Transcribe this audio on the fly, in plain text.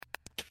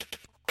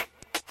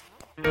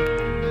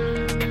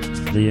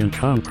The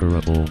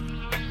Incomparable.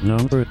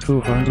 Number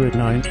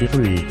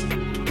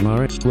 293.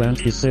 March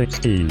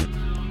 2016.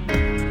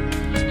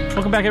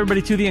 Welcome back,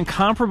 everybody, to The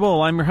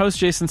Incomparable. I'm your host,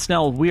 Jason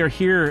Snell. We are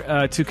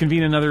here to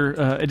convene another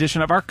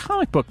edition of our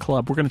comic book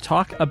club. We're going to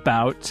talk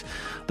about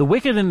The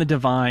Wicked and the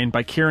Divine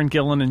by Kieron,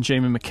 Gillan, and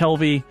Jamie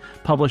McKelvie,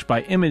 published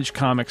by Image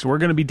Comics. We're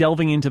going to be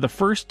delving into the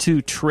first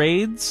two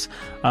trades.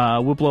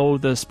 We'll blow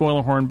the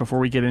spoiler horn before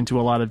we get into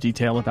a lot of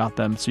detail about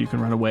them, so you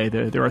can run away.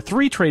 There are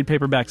 3 trade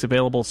paperbacks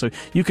available, so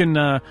you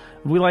can,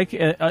 we like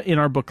in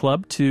our book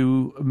club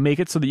to make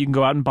it so that you can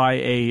go out and buy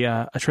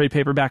a trade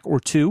paperback or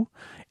 2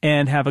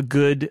 and have a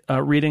good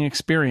reading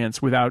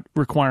experience without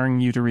requiring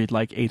you to read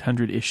like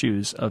 800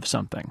 issues of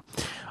something.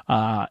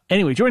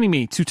 Anyway, joining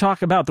me to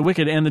talk about The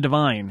Wicked and the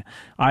Divine,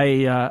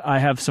 I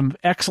have some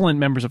excellent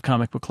members of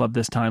Comic Book Club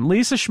this time.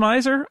 Lisa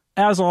Schmeiser,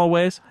 as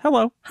always.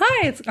 Hello.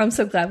 Hi. I'm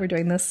so glad we're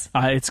doing this.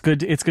 It's good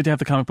to have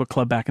the Comic Book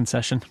Club back in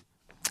session.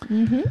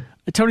 Mm-hmm.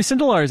 Tony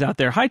Sindelar is out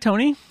there. Hi,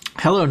 Tony.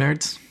 Hello,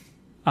 nerds.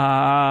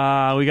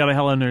 We got a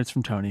hello, nerds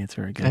from Tony. It's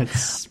very good.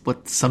 It's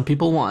what some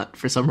people want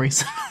for some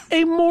reason.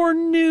 A more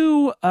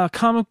new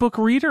comic book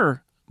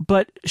reader,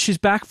 but she's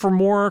back for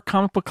more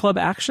Comic Book Club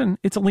action.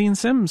 It's Aline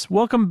Sims.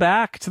 Welcome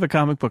back to the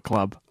Comic Book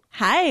Club.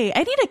 Hi.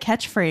 I need a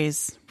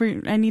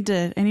catchphrase. I need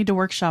to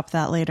workshop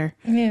that later.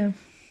 Yeah.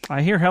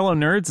 I hear Hello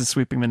Nerds is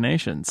sweeping the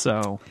nation,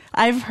 so...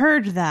 I've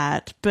heard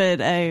that, but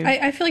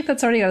I feel like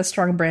that's already got a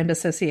strong brand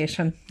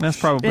association. That's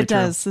probably true. It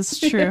does. It's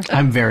true.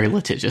 I'm very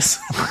litigious.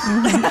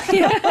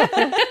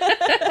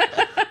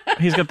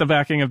 He's got the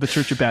backing of the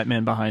Church of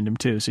Batman behind him,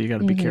 too, so you got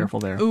to be careful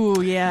there. Ooh,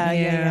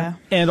 yeah.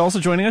 And also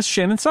joining us,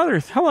 Shannon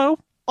Sutherth. Hello.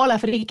 Hola,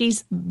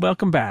 frikis.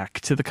 Welcome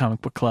back to the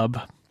Comic Book Club.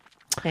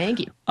 Thank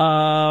you.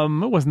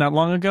 It wasn't that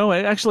long ago.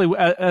 Actually,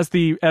 as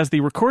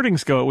the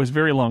recordings go, it was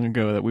very long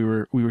ago that we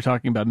were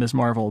talking about Ms.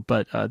 Marvel,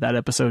 but that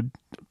episode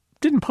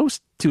didn't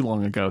post too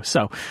long ago.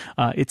 So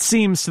it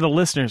seems to the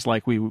listeners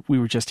like we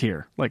were just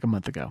here like a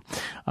month ago.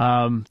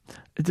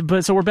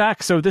 But so we're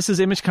back. So this is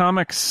Image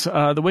Comics,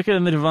 The Wicked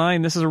and the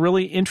Divine. This is a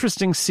really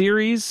interesting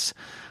series.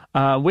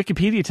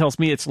 Wikipedia tells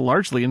me it's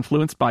largely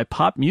influenced by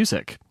pop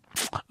music.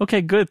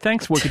 Okay, good.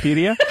 Thanks,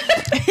 Wikipedia.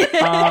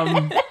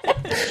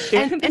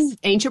 And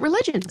ancient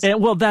religions.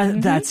 Well,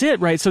 that's it,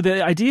 right? So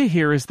the idea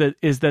here is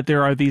that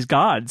there are these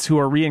gods who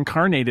are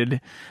reincarnated,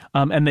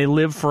 and they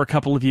live for a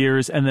couple of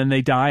years, and then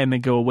they die, and they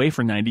go away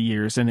for 90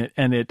 years, and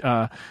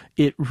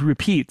it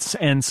repeats.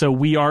 And so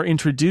we are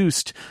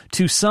introduced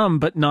to some,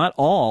 but not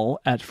all,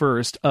 at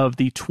first, of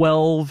the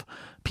 12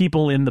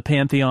 people in the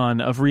pantheon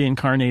of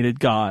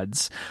reincarnated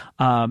gods,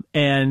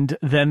 and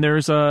then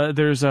there's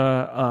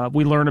a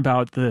we learn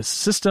about the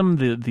system,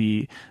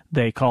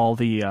 they call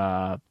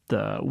the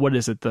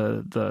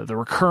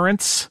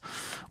recurrence,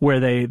 where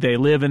they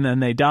live and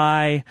then they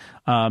die.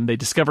 They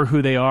discover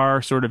who they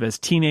are sort of as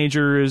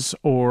teenagers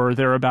or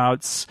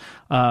thereabouts,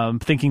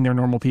 thinking they're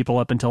normal people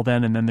up until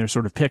then, and then they're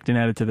sort of picked and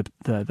added to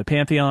the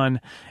pantheon,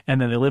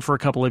 and then they live for a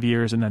couple of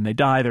years and then they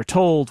die. They're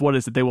told, what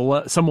is it?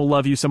 Some will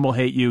love you, some will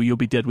hate you. You'll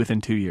be dead within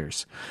 2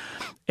 years.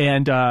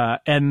 And so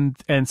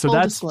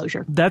full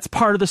disclosure. That's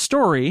part of the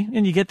story,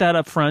 and you get that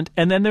up front.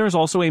 And then there's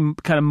also a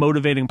kind of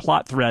motivating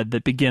plot thread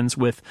that begins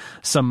with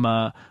some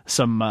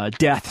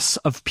deaths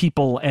of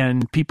people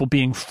and people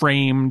being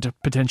framed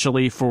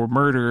potentially for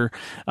murder.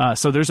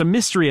 So there's a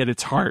mystery at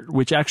its heart,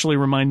 which actually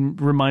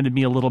reminded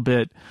me a little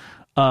bit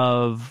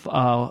of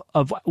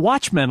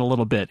Watchmen a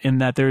little bit, in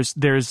that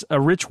there's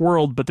a rich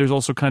world, but there's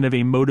also kind of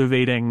a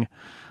motivating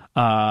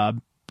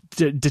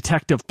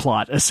detective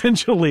plot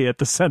essentially at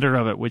the center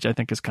of it, which I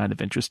think is kind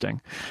of interesting.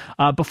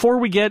 Before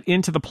we get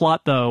into the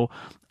plot, though,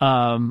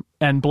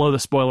 and blow the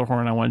spoiler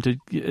horn, I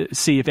wanted to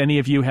see if any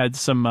of you had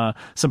some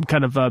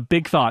kind of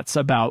big thoughts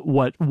about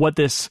what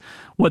this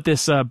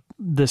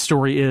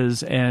story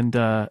is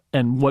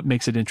and what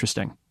makes it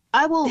interesting.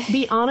 I will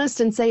be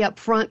honest and say up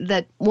front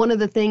that one of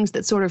the things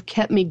that sort of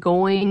kept me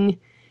going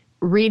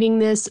reading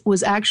this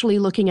was actually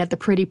looking at the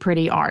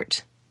pretty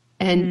art.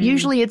 And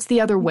usually it's the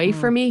other way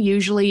for me.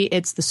 Usually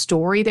it's the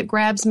story that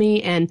grabs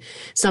me, and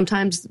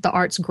sometimes the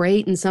art's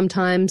great, and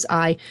sometimes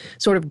I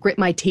sort of grit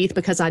my teeth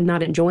because I'm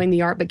not enjoying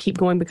the art but keep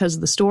going because of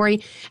the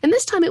story. And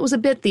this time it was a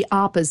bit the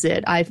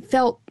opposite. I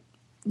felt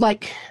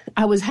like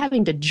I was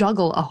having to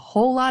juggle a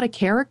whole lot of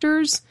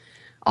characters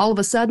all of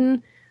a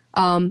sudden,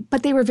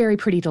 but they were very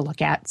pretty to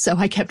look at, so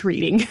I kept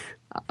reading.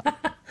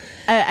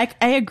 I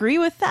agree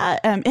with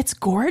that. It's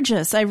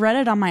gorgeous. I read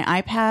it on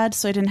my iPad,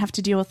 so I didn't have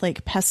to deal with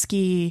like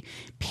pesky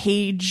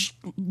page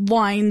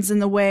lines in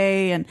the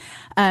way. And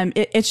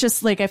it's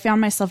just like I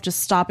found myself just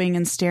stopping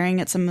and staring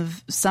at some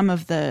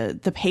of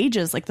the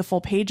pages, like the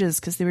full pages,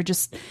 because they were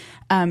just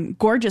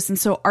gorgeous and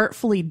so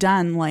artfully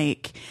done.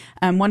 Like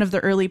one of the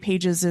early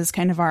pages is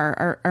kind of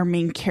our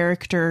main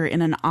character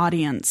in an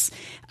audience,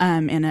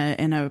 in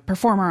a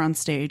performer on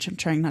stage. I'm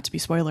trying not to be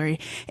spoilery,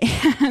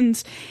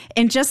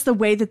 and just the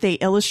way that they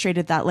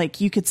illustrated that,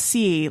 like you could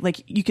see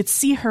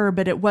her,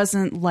 but it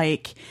wasn't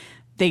like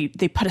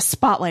they put a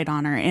spotlight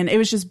on her, and it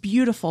was just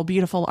beautiful,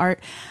 beautiful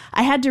art.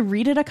 I had to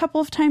read it a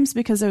couple of times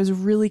because I was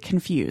really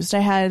confused. I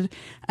had,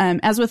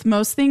 as with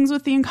most things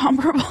with The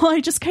Incomparable, I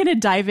just kind of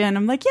dive in.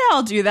 I'm like, yeah,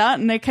 I'll do that.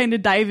 And I kind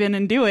of dive in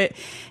and do it.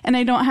 And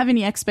I don't have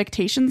any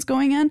expectations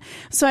going in.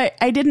 So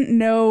I didn't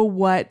know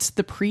what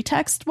the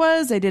pretext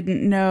was. I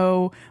didn't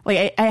know,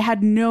 like, I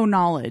had no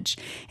knowledge.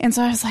 And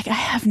so I was like, I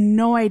have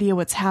no idea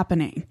what's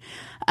happening.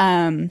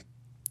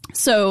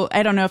 So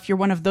I don't know if you're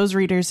one of those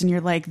readers and you're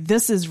like,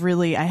 this is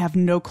really, I have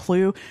no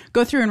clue.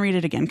 Go through and read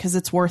it again, because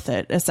it's worth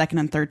it a second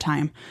and third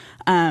time.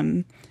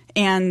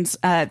 And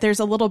there's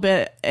a little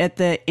bit at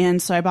the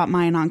end. So I bought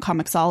mine on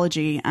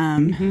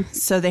Comixology.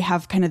 So they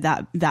have kind of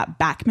that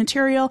back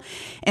material,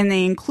 and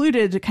they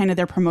included kind of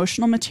their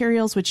promotional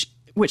materials,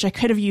 which I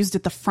could have used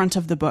at the front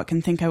of the book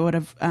and think I would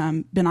have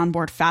been on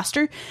board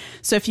faster.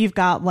 So if you've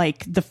got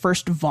like the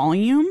first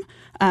volume,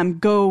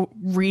 go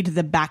read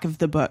the back of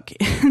the book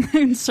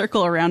and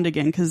circle around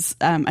again, because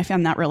I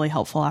found that really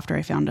helpful after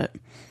I found it.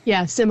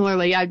 Yeah,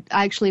 similarly, I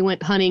actually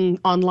went hunting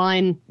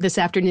online this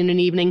afternoon and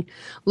evening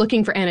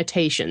looking for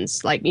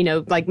annotations. Like, you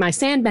know, like my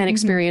Sandman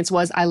experience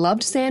was, I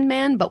loved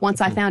Sandman, but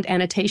once I found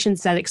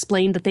annotations that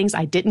explained the things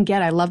I didn't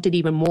get, I loved it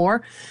even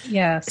more.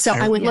 Yes. So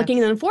I went looking,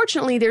 and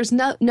unfortunately, there's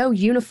no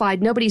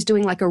unified, nobody's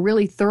doing like a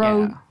really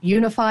thorough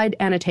unified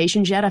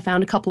annotations yet. I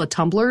found a couple of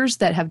Tumblrs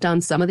that have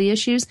done some of the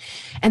issues,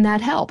 and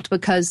that helped,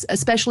 because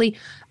especially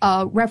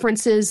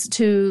references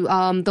to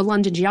the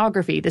London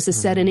geography. This is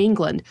set in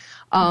England.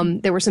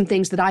 There were some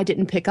things that I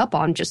didn't pick up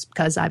on just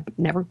because I've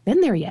never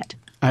been there yet.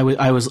 I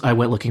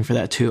went looking for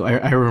that too.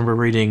 I remember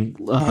reading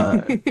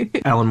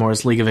Alan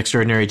Moore's League of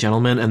Extraordinary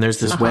Gentlemen, and there's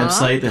this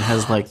website that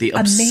has like the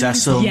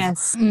obsessive,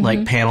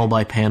 like panel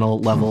by panel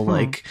level,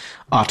 like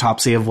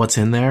autopsy of what's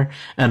in there.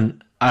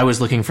 And I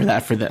was looking for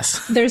that for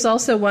this. There's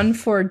also one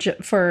for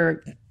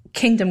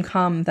Kingdom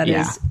Come that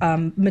is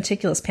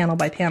meticulous panel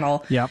by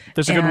panel. Yeah,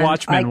 there's a good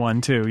Watchmen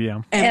one too.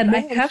 Yeah, and I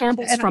have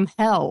Campbell's from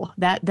Hell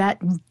that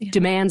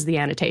demands the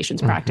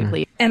annotations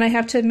practically. And I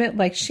have to admit,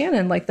 like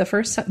Shannon, like the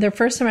first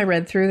time I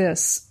read through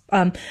this,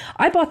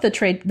 I bought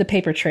the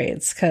paper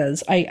trades,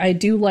 because I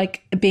do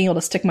like being able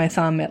to stick my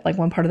thumb at like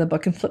one part of the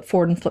book and flip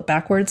forward and flip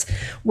backwards,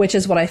 which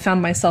is what I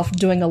found myself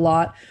doing a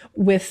lot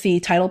with the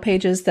title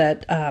pages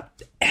that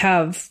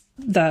have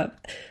the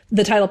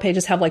title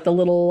pages have like the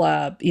little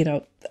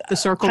the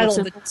circle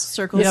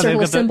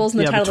symbols in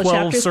the title of the 12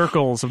 chapters.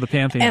 Circles of the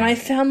pantheon. And I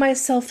found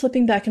myself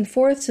flipping back and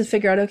forth to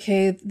figure out,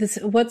 okay,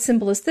 what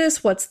symbol is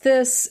this? What's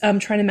this? I'm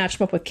trying to match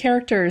them up with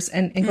characters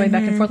and going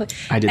back and forth.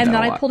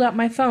 I pulled out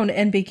my phone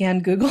and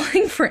began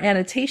Googling for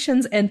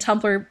annotations and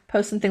Tumblr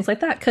posts and things like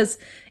that, because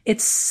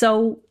it's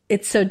so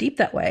deep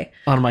that way.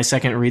 On my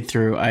second read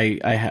through,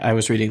 I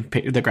was reading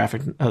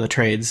the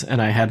trades, and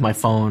I had my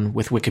phone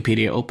with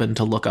Wikipedia open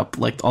to look up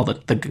like all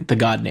the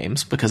god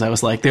names, because I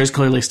was like, there's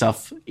clearly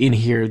stuff in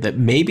here that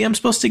maybe I'm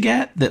supposed to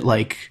get, that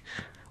like,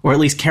 or at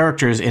least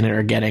characters in it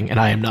are getting, and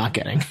I am not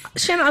getting.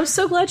 Shannon, I'm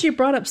so glad you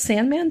brought up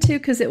Sandman too,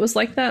 because it was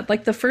like that.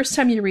 Like the first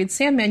time you read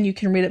Sandman, you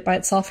can read it by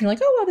itself and you're like,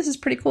 oh, wow, this is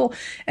pretty cool.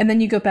 And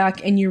then you go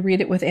back and you read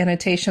it with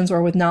annotations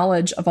or with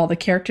knowledge of all the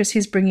characters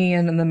he's bringing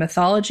in and the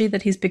mythology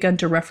that he's begun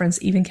to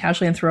reference even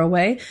casually and throw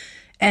away.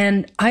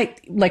 And I,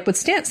 like with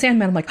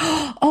Sandman, I'm like,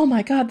 oh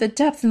my God, the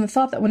depth and the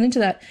thought that went into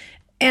that.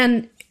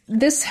 And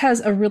this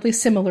has a really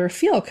similar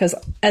feel, because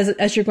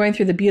as you're going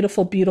through the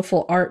beautiful,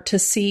 beautiful art, to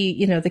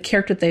see, the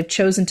character they've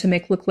chosen to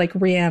make look like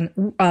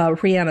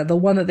Rihanna, the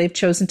one that they've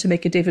chosen to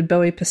make a David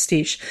Bowie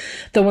pastiche,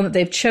 the one that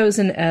they've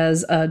chosen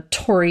as a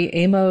Tori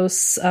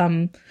Amos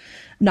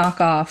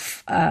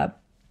knockoff, and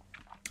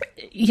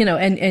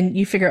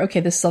you figure,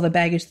 okay, this is all the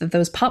baggage that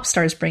those pop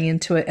stars bring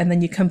into it, and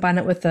then you combine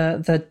it with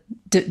the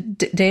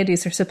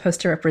deities they're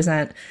supposed to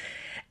represent,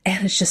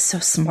 and it's just so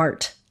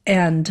smart.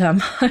 And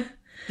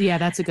yeah,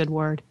 that's a good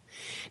word.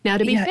 Now,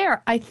 to be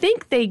fair, I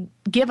think they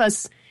give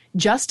us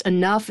just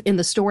enough in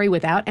the story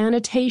without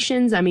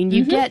annotations. I mean,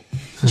 you get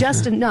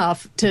just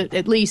enough to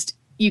at least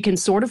you can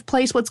sort of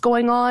place what's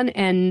going on,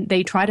 and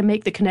they try to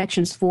make the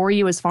connections for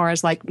you as far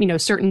as like,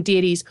 certain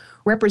deities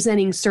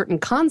representing certain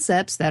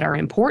concepts that are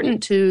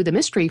important to the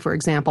mystery, for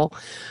example.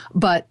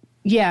 But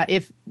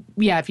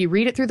if you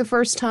read it through the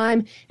first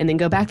time and then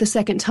go back the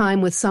second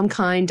time with some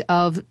kind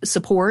of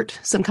support,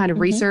 some kind of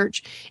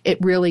research, it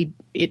really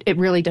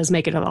does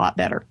make it a lot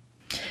better.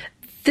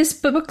 This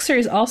book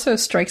series also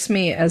strikes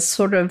me as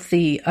sort of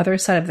the other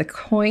side of the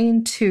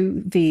coin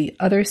to the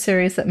other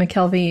series that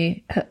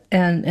McKelvie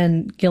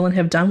and Gillan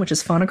have done, which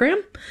is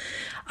Phonogram.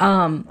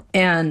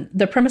 And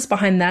the premise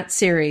behind that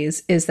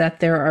series is that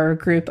there are a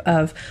group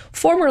of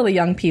formerly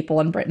young people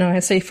in Britain. And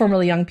I say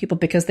formerly young people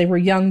because they were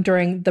young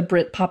during the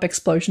Brit pop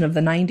explosion of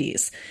the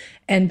 90s.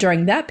 And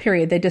during that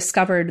period, they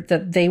discovered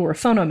that they were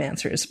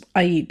phonomancers,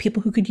 i.e.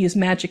 people who could use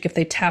magic if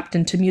they tapped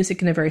into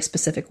music in a very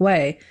specific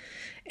way.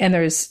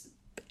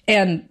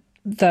 And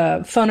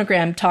the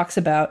phonogram talks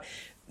about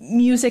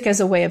music as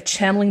a way of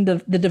channeling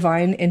the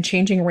divine and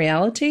changing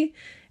reality.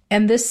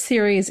 And this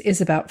series is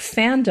about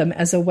fandom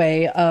as a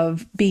way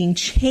of being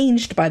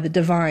changed by the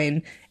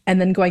divine and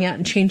then going out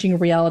and changing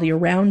reality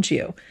around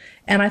you.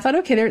 And I thought,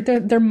 okay,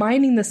 they're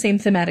mining the same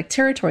thematic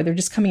territory. They're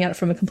just coming at it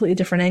from a completely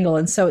different angle.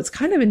 And so it's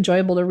kind of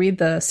enjoyable to read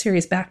the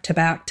series back to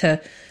back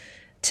to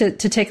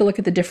take a look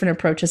at the different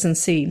approaches and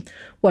see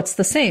what's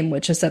the same,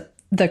 which is that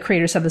the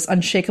creators have this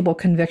unshakable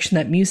conviction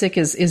that music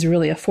is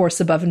really a force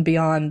above and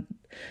beyond.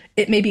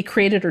 It may be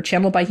created or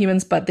channeled by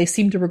humans, but they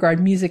seem to regard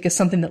music as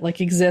something that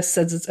like exists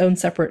as its own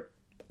separate,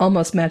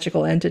 almost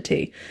magical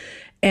entity.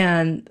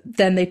 And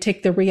then they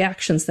take the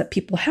reactions that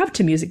people have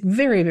to music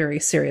very, very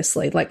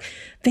seriously. Like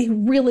they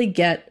really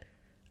get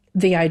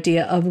the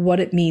idea of what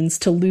it means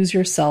to lose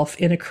yourself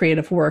in a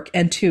creative work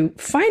and to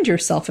find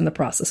yourself in the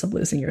process of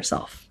losing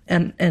yourself.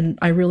 And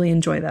I really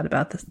enjoy that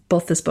about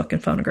both this book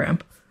and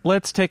Phonogram.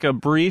 Let's take a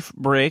brief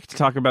break to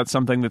talk about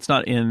something that's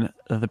not in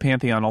the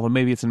Pantheon, although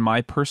maybe it's in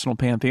my personal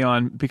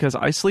Pantheon, because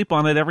I sleep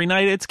on it every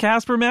night. It's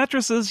Casper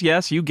mattresses.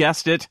 Yes, you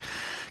guessed it.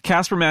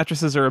 Casper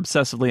mattresses are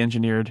obsessively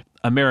engineered,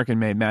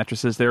 American-made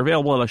mattresses. They're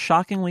available at a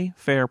shockingly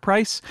fair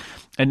price,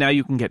 and now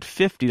you can get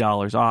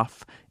 $50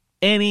 off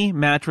any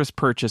mattress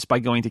purchase by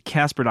going to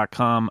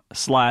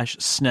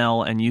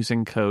casper.com/Snell and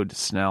using code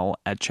Snell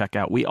at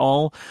checkout. We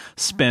all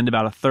spend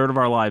about a third of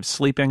our lives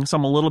sleeping,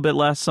 some a little bit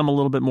less, some a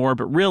little bit more,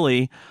 but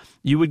really,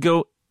 you would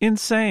go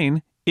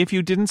insane if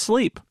you didn't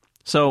sleep.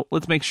 So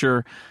let's make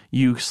sure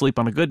you sleep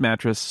on a good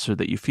mattress so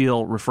that you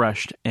feel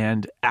refreshed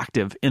and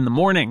active in the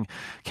morning.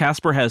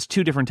 Casper has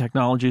two different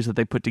technologies that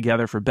they put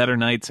together for better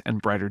nights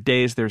and brighter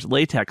days. There's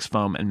latex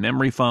foam and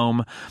memory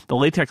foam. The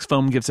latex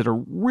foam gives it a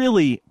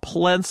really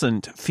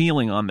pleasant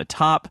feeling on the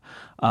top.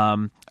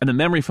 And the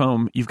memory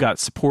foam, you've got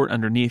support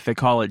underneath. They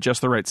call it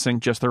just the right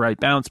sink, just the right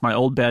bounce. My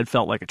old bed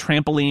felt like a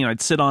trampoline.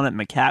 I'd sit on it and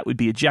the cat would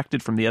be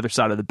ejected from the other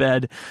side of the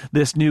bed.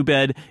 This new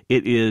bed,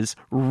 it is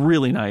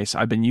really nice.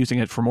 I've been using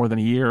it for more than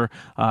a year.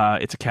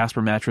 It's a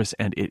Casper mattress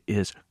and it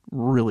is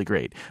really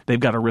great. They've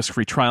got a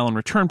risk-free trial and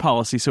return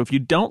policy. So if you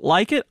don't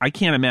like it, I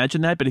can't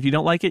imagine that, but if you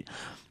don't like it,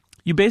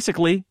 you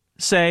basically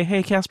say,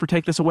 hey, Casper,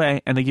 take this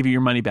away, and they give you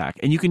your money back.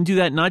 And you can do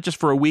that not just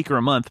for a week or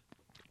a month,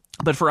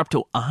 but for up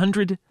to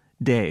 100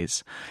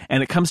 days.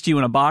 And it comes to you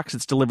in a box.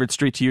 It's delivered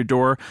straight to your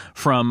door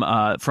from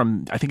I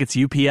think it's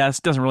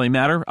UPS. Doesn't really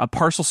matter. A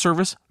parcel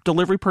service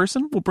delivery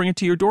person will bring it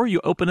to your door. You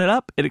open it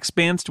up. It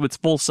expands to its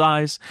full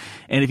size.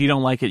 And if you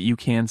don't like it, you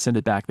can send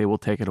it back. They will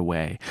take it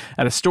away.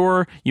 At a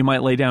store, you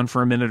might lay down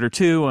for a minute or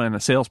two and a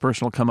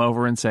salesperson will come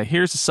over and say,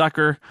 here's a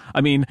sucker.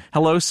 I mean,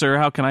 hello, sir.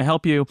 How can I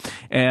help you?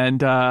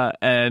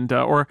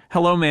 Or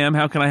hello, ma'am.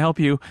 How can I help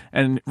you?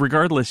 And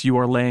regardless, you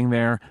are laying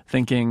there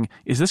thinking,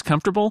 is this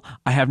comfortable?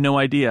 I have no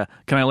idea.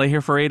 Can I lay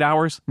here for 8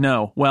 hours?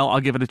 No. Well, I'll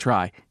give it a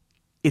try.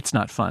 It's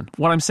not fun.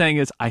 What I'm saying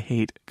is I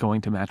hate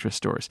going to mattress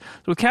stores.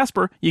 So with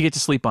Casper, you get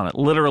to sleep on it.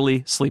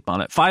 Literally sleep on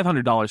it.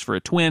 $500 for a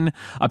twin,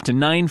 up to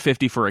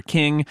 $950 for a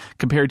king.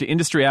 Compared to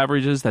industry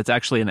averages, that's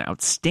actually an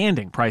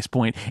outstanding price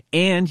point.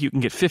 And you can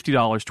get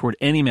 $50 toward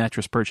any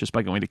mattress purchase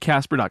by going to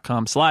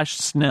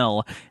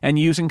casper.com/Snell and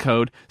using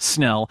code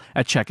Snell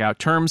at checkout.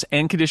 Terms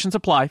and conditions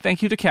apply.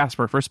 Thank you to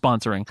Casper for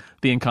sponsoring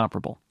The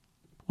Incomparable.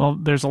 Well,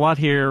 there's a lot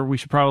here. We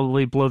should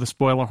probably blow the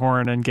spoiler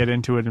horn and get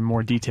into it in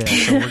more detail.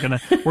 So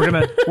we're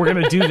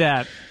gonna do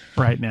that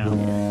right now.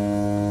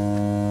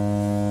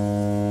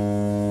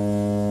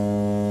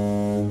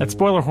 That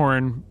spoiler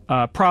horn,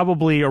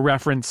 probably a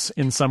reference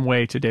in some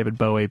way to David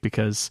Bowie,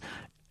 because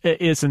it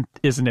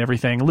isn't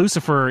everything.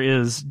 Lucifer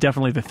is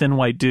definitely the thin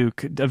white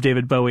duke of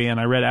David Bowie, and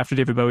I read after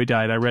David Bowie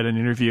died, I read an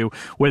interview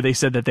where they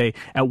said that they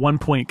at one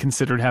point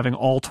considered having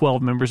all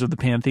 12 members of the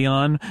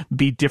Pantheon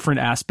be different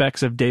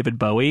aspects of David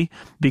Bowie,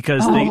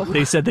 because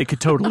they said they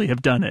could totally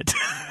have done it.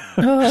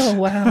 Oh,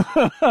 wow.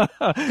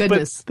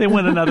 Goodness. But they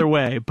went another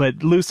way.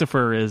 But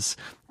Lucifer is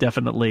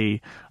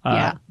definitely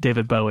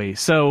David Bowie.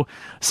 So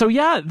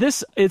yeah,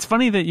 it's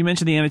funny that you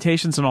mentioned the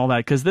annotations and all that,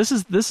 because this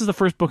is the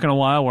first book in a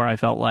while where I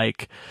felt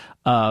like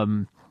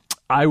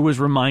I was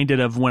reminded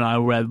of when I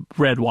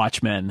read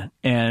Watchmen,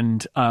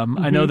 and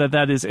I know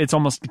it's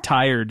almost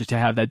tired to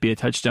have that be a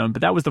touchstone,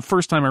 but that was the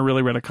first time I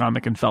really read a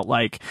comic and felt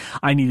like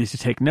I needed to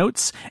take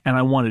notes and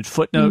I wanted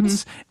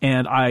footnotes,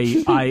 and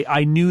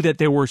I knew that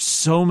there were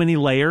so many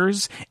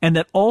layers, and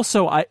that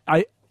also I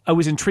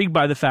was intrigued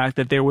by the fact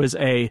that there was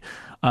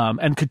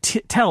and could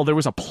tell there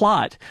was a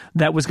plot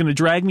that was going to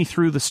drag me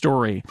through the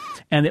story.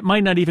 And it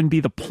might not even be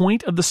the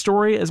point of the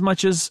story as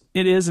much as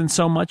it is in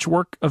so much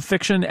work of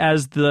fiction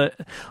as the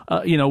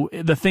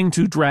thing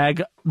to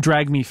drag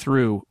me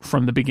through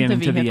from the beginning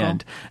to the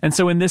end. And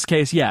so in this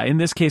case,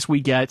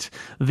 we get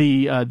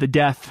the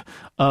death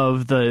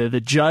of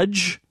the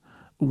judge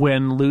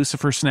when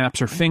Lucifer snaps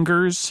her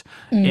fingers,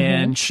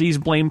 and she's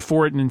blamed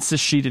for it and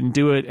insists she didn't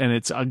do it. And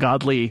it's a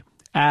godly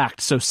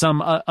act. So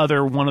some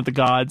other one of the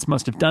gods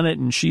must have done it,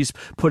 and she's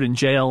put in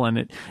jail,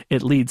 and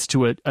it leads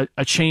to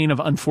a chain of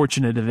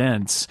unfortunate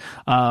events,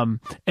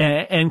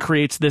 and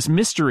creates this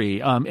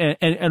mystery.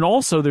 And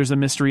also there's a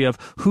mystery of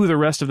who the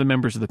rest of the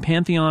members of the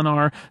pantheon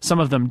are. Some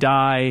of them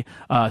die.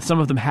 Some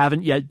of them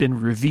haven't yet been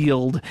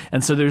revealed,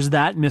 and so there's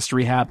that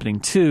mystery happening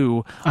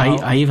too.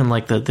 I even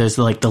like that. There's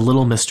like the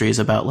little mysteries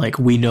about like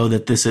we know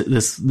that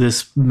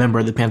this member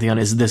of the pantheon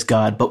is this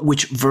god, but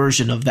which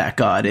version of that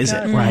god is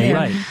it? Right.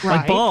 Right.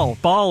 Like Baal.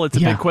 It's a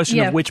big question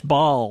of which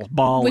Baal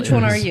which is.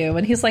 one are you?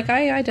 And he's like,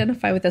 I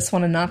identify with this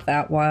one and not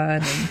that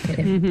one.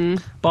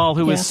 And, Baal,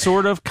 who is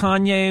sort of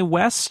Kanye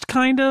West,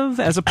 kind of,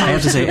 as opposed I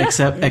have to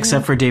say,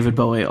 except for David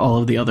Bowie, all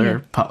of the other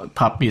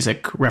pop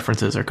music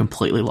references are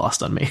completely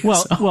lost on me.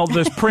 Well,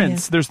 there's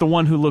Prince. There's the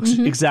one who looks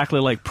exactly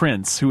like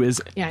Prince, who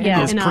is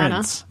and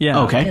Prince. Anna. Yeah.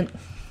 Okay.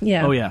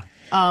 Oh, yeah.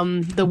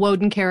 The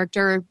Woden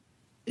character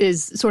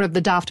is sort of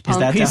the Daft Punk. Is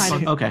that kind Daft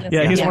Punk? of- Okay.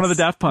 Yeah, he's Yes. one of the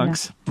Daft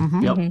Punks. Yep.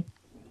 Mm-hmm.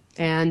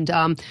 And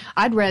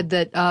I'd read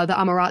that the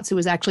Amaterasu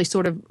was actually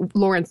sort of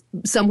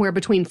somewhere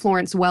between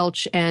Florence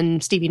Welch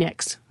and Stevie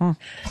Nicks.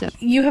 So,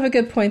 you have a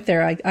good point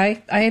there.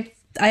 I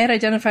had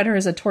identified her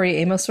as a Tori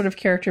Amos sort of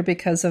character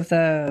because of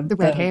the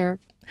red hair.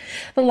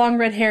 the long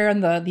red hair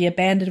and the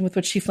abandon with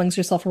which she flings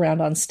herself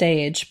around on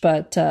stage.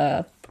 But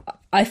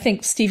I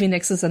think Stevie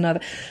Nicks is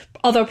another.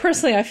 Although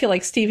personally, I feel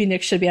like Stevie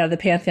Nicks should be out of the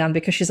pantheon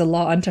because she's a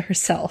law unto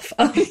herself.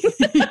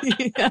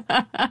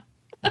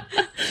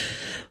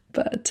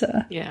 But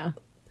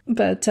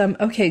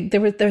okay,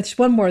 there's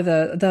one more.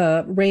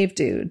 The rave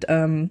dude,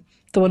 the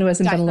one who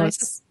hasn't been alone.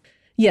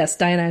 Yes,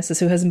 Dionysus,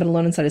 who hasn't been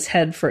alone inside his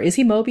head for. Is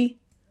he Moby?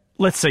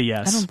 Let's say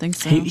yes. I don't think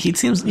so. He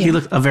seems he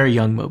looks a very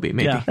young Moby,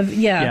 maybe.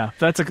 Yeah.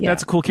 That's a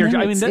cool character.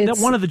 No, I mean, that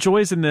one of the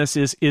joys in this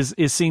is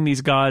seeing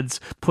these gods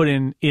put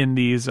in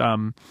these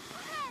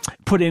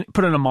put in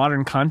a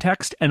modern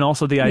context, and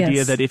also the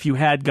idea that if you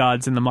had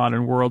gods in the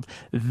modern world,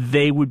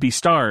 they would be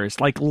stars.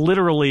 Like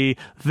literally,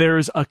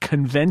 there's a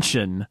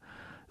convention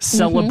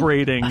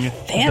celebrating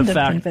the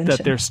fact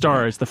that they're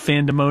stars. The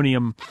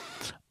fandomonium.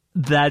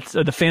 That's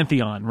the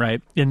Pantheon,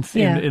 right? In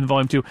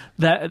Volume 2,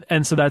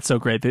 so that's so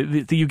great.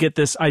 You get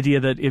this idea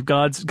that if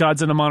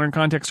gods in a modern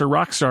context are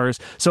rock stars,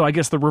 so I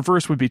guess the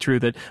reverse would be true,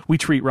 that we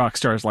treat rock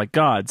stars like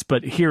gods,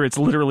 but here it's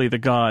literally the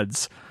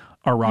gods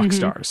are rock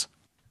stars.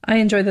 I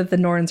enjoy that the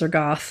Norns are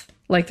goth.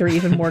 Like they're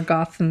even more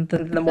goth than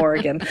the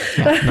Morrigan.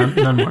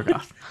 None more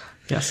goth.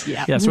 Yes.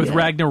 Yeah. Yes, with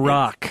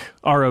Ragnarok,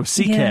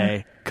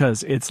 ROCK,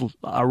 because it's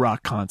a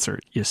rock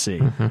concert, you see.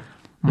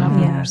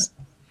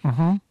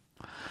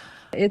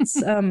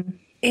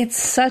 It's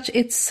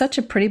such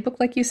a pretty book,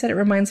 like you said. It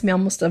reminds me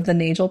almost of the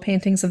Nagel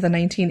paintings of the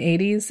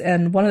 1980s,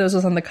 and one of those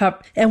was on the cover,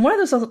 and one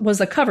of those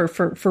was a cover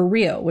for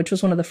Rio, which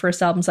was one of the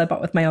first albums I bought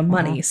with my own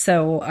money.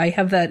 So I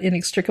have that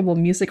inextricable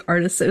music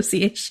art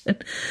association.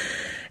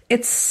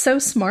 It's so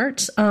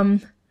smart.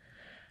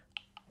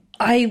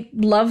 I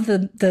love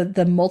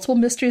the multiple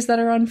mysteries that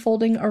are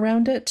unfolding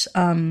around it.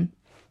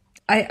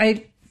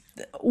 I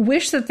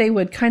wish that they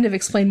would kind of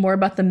explain more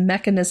about the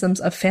mechanisms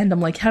of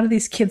fandom. Like, how do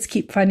these kids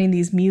keep finding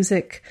these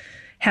music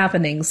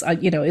happenings?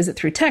 Is it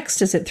through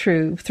text? Is it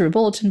through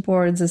bulletin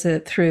boards? Is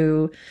it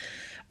through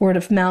word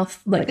of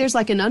mouth? Like, there's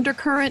like an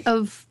undercurrent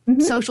of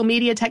social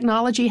media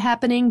technology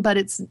happening, but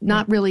it's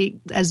not really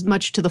as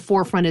much to the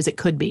forefront as it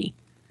could be.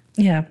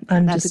 Yeah,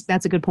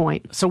 that's a good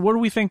point. So what do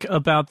we think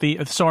about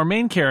so our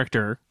main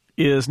character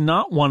is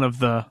not one of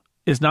the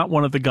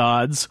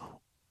gods,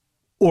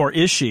 or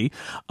is she?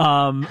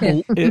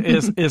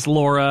 Is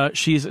Laura?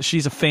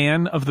 She's a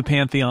fan of the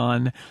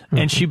Pantheon,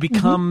 and she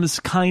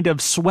becomes kind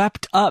of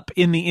swept up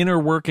in the inner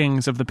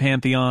workings of the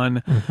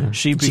Pantheon.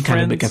 She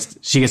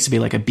gets to be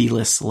like a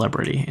B-list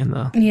celebrity in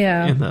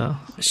the.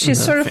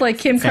 She's sort of like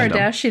Kim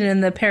Kardashian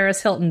in the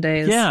Paris Hilton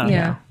days.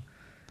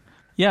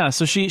 Yeah,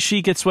 so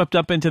she gets swept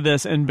up into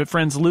this and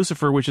befriends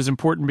Lucifer, which is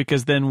important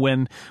because then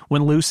when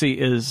Lucy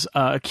is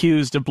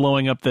accused of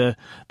blowing up the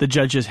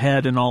judge's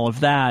head and all of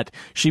that,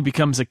 she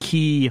becomes a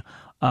key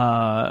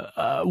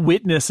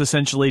witness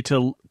essentially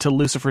to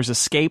Lucifer's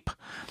escape.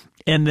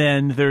 And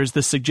then there's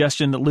the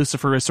suggestion that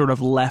Lucifer has sort of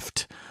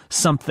left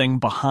something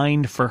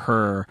behind for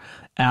her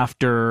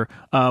after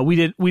we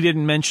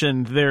didn't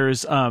mention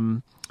there's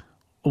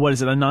what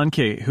is it?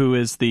 Ananke, who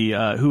is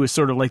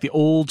sort of like the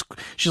old.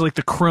 She's like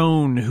the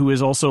crone, who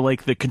is also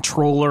like the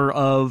controller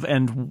of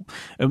and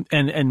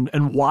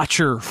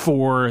watcher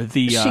for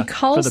the. She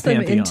calls them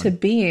Pantheon. into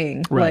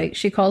being. Right. Like,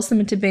 she calls them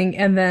into being,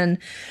 and then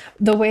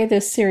the way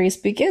this series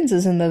begins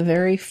is in the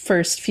very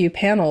first few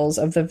panels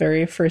of the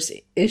very first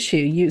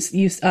issue.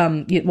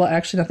 Well,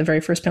 actually, not the very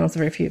first panels,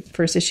 the very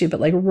first issue, but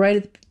like right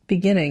at the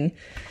beginning,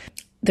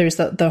 there's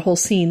the whole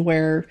scene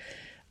where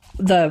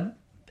the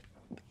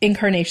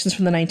incarnations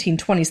from the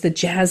 1920s, the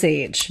Jazz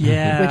Age,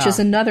 which is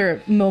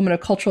another moment of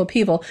cultural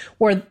upheaval,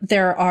 where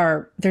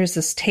there's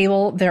this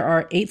table, there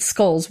are 8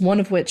 skulls,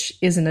 one of which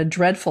is in a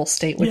dreadful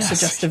state, which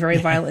suggests a very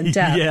violent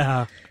death.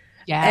 Yeah.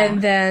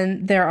 And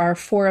then there are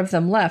 4 of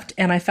them left,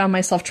 and I found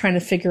myself trying to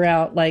figure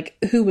out like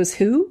who was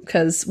who,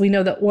 because we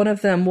know that one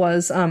of them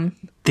was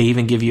the they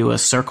even give you a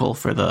circle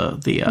for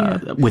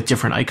the with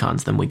different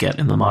icons than we get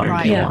in the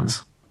modern day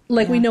ones.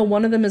 Like we know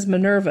one of them is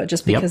Minerva,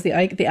 just because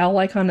the owl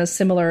icon is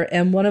similar,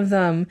 and one of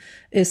them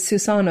is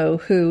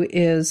Susanoo, who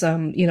is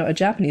a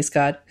Japanese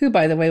god, who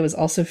by the way was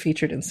also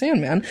featured in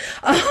Sandman.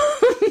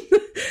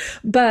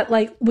 But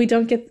like we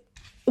don't get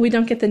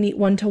the neat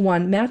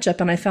 1-to-1 matchup,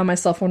 and I found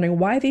myself wondering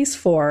why these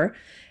four.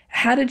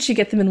 How did she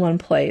get them in one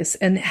place?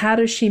 And how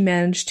does she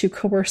manage to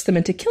coerce them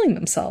into killing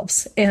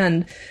themselves?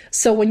 And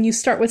so when you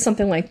start with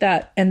something like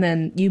that, and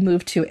then you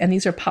move to, and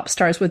these are pop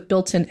stars with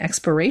built-in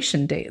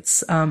expiration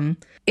dates,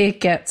 it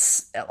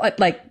gets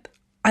like,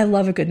 I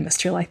love a good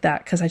mystery like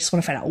that because I just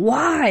want to find out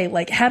why.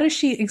 Like, how does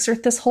she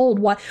exert this hold?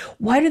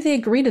 Why do they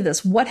agree to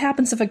this? What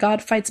happens if a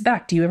god fights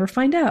back? Do you ever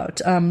find out?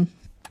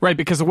 Right,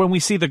 because when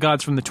we see the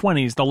gods from the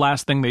 20s, the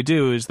last thing they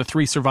do is the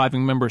three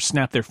surviving members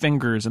snap their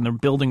fingers and the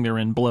building they're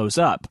in blows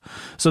up.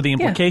 So the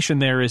implication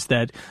there is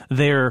that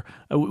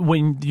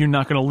when you're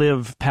not going to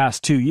live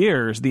past 2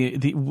 years,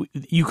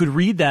 you could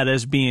read that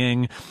as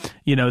being,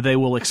 they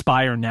will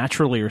expire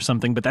naturally or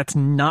something, but that's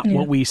not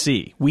what we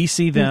see. We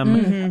see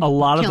them, a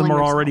lot of them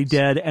are already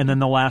dead, and then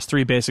the last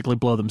three basically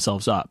blow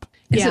themselves up.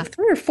 Is it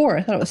 3 or 4?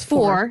 I thought it was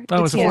 4.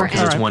 That was 4.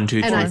 It's 1,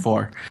 2, 3,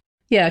 4.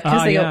 Yeah,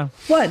 because they go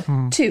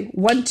 1, 2,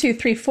 1, 2,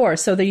 3, 4.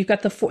 So you've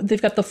got the 4,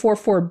 they've got the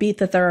 4/4 beat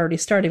that they're already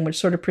starting, which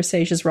sort of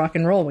presages rock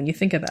and roll when you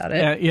think about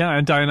it.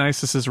 And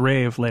Dionysus's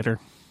rave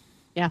later.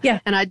 Yeah,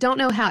 and I don't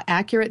know how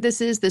accurate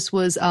this is. This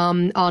was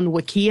on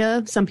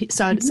Wikia.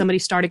 Somebody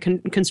started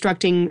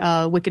constructing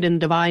Wicked and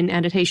Divine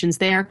annotations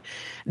there.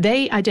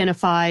 They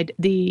identified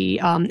the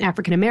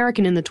African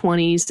American in the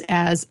 20s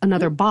as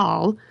another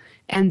Baal.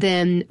 And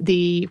then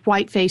the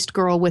white-faced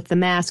girl with the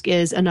mask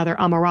is another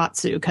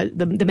Amaterasu, because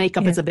the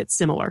makeup is a bit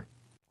similar.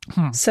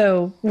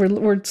 So we're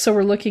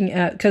looking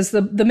at, because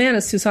the man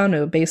is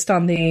Susanoo based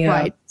on the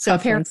right. So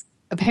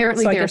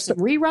apparently there's some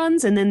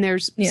reruns, and then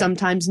there's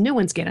sometimes new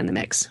ones get in the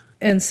mix.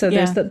 And so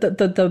there's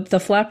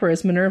the flapper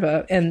is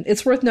Minerva, and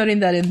it's worth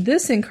noting that in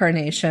this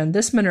incarnation,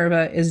 this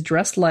Minerva is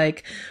dressed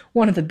like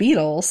one of the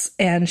Beatles,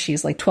 and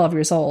she's like 12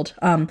 years old.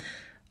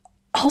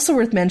 Also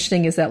worth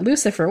mentioning is that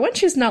Lucifer, when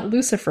she's not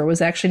Lucifer, was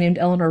actually named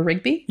Eleanor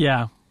Rigby.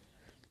 Yeah.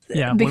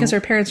 Because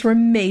her parents were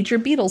major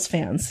Beatles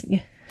fans.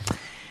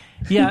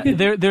 Yeah,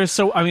 there's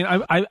so. I mean,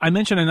 I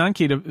mentioned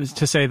Ananke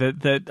to say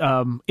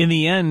that in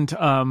the end,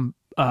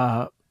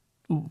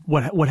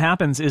 what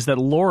happens is that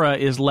Laura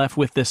is left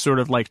with this sort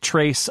of like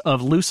trace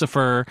of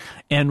Lucifer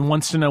and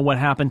wants to know what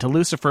happened to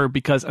Lucifer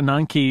because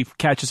Ananke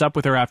catches up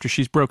with her after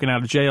she's broken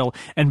out of jail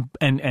and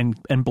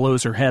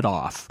blows her head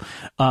off.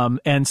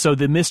 And so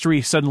the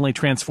mystery suddenly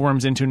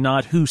transforms into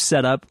not who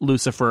set up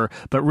Lucifer,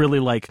 but really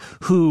like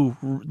who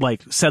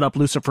like set up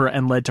Lucifer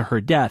and led to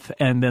her death.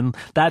 And then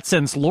that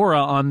sends Laura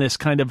on this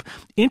kind of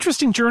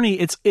interesting journey.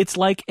 It's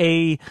like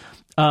a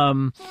I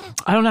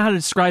don't know how to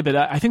describe it.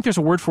 I think there's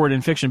a word for it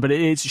in fiction, but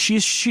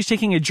she's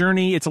taking a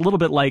journey. It's a little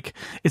bit like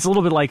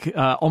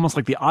almost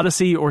like the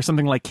Odyssey or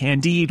something like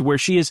Candide, where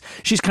she's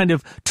kind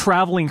of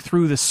traveling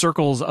through the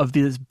circles of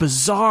these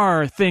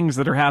bizarre things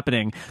that are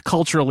happening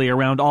culturally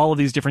around all of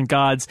these different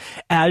gods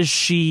as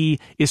she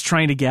is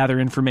trying to gather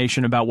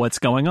information about what's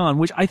going on,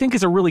 which I think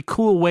is a really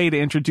cool way to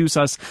introduce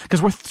us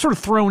because we're sort of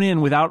thrown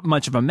in without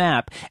much of a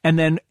map, and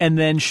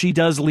then she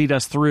does lead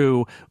us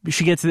through.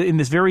 She gets in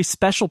this very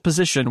special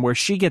position where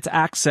she gets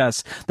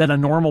access that a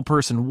normal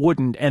person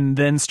wouldn't, and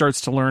then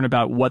starts to learn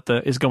about what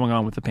is going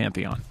on with the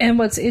Pantheon. And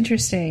what's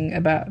interesting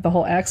about the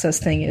whole access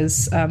thing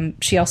is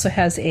she also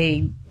has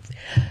a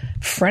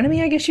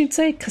frenemy, I guess you'd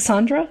say,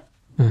 Cassandra,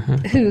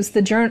 who's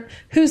the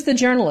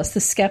journalist,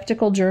 the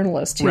skeptical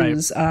journalist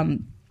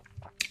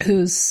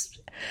who's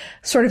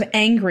sort of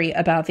angry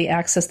about the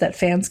access that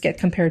fans get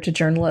compared to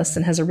journalists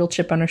and has a real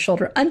chip on her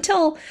shoulder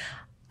until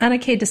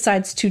Ananke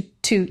decides to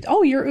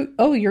you're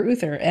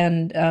Uther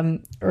and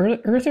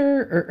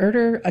Urther or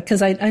Urter,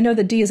 because I know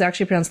the D is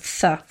actually pronounced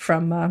th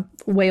from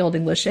way old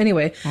English.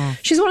 Anyway,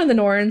 she's one of the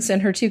Norns,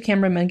 and her two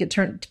camera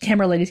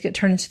ladies get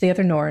turned into the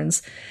other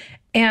Norns.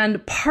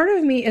 And part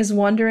of me is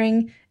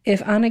wondering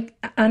if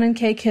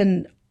Ananke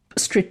can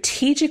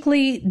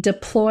strategically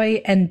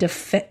deploy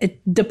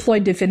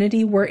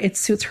divinity where it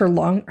suits her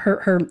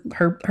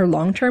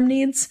long-term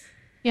needs.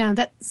 Yeah,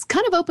 that's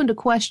kind of open to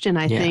question,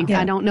 I think.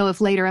 Yeah. I don't know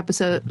if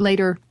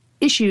later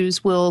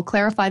issues will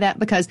clarify that,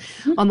 because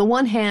on the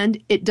one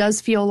hand, it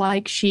does feel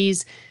like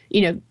she's,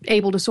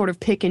 able to sort of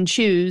pick and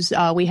choose.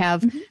 We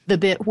have the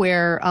bit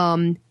where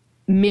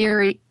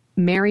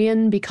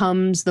Marion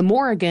becomes the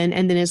Morrigan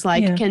and then is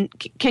like, can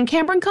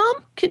Cameron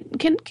come?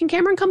 Can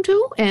Cameron come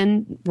too?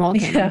 And,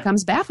 Cameron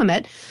comes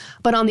Baphomet.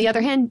 But on the other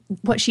hand,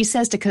 what she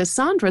says to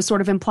Cassandra sort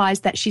of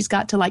implies that she's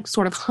got to like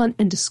sort of hunt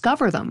and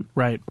discover them.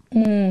 Right.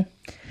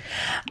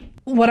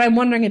 What I'm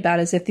wondering about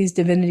is if these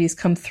divinities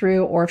come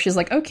through, or if she's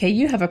like, okay,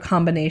 you have a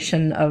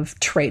combination of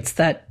traits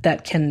that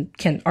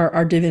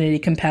are divinity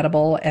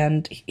compatible,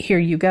 and here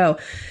you go.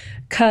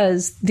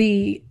 Because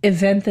the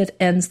event that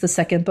ends the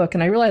second book,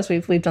 and I realize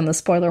we've done the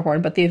spoiler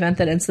horn, but the event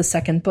that ends the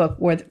second book,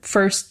 where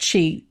first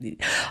here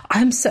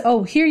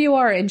you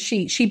are, and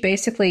she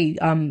basically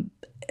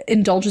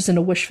indulges in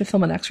a wish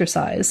fulfillment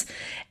exercise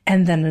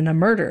and then in a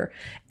murder.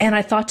 And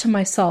I thought to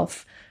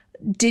myself,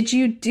 did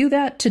you do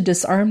that to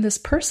disarm this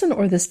person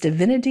or this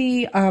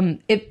divinity?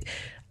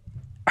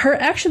 Her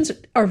actions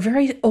are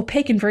very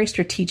opaque and very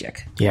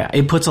strategic. Yeah,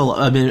 it puts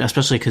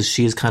especially because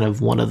she's kind of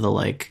one of the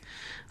like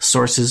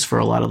sources for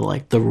a lot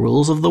of the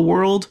rules of the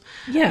world.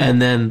 Yeah.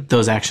 And then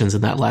those actions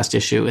in that last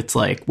issue, it's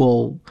like,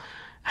 well,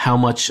 how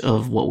much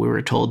of what we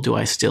were told do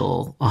I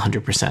still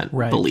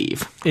 100%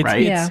 believe?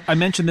 I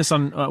mentioned this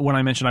on when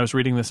I mentioned I was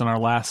reading this on our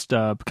last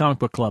comic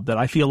book club, that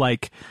I feel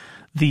like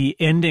the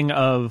ending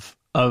of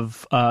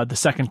the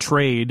second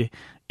trade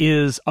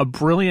is a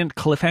brilliant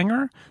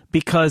cliffhanger,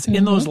 because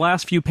in those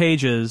last few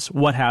pages,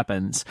 what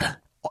happens?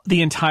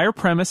 The entire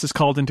premise is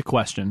called into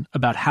question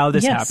about how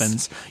this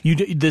happens.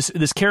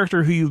 This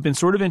character who you've been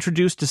sort of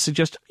introduced to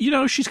suggest,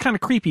 she's kind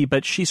of creepy,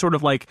 but she sort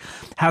of like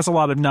has a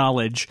lot of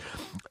knowledge.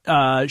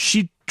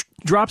 She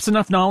drops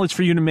enough knowledge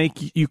for you to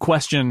make you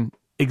question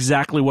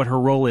exactly what her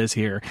role is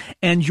here.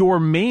 And your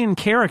main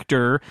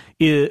character,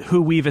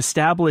 who we've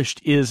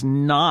established is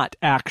not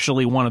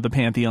actually one of the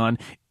Pantheon,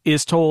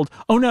 is told,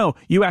 oh no,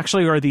 you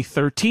actually are the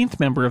 13th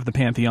member of the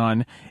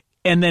Pantheon,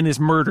 and then is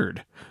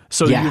murdered.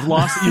 So you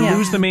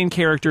lose the main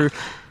character.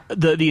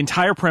 The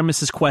entire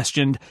premise is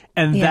questioned,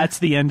 and that's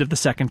the end of the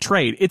second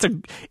trade.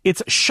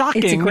 It's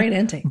shocking. It's a great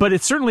ending. But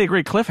it's certainly a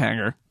great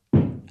cliffhanger.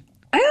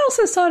 I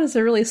also saw it as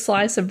a really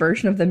sly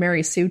subversion of the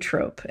Mary Sue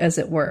trope, as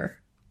it were.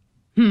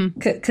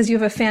 Because you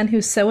have a fan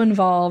who's so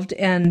involved,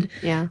 and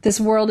this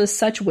world is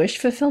such wish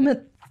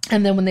fulfillment,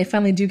 and then when they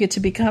finally do get to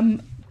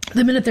become,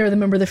 the minute they're the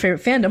member of the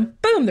favorite fandom,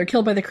 boom, they're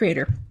killed by the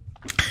creator.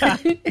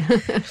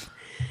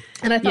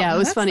 And I thought, it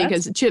was funny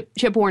because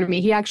Chip warned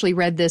me. He actually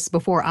read this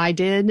before I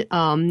did,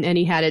 and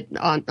he had it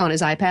on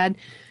his iPad,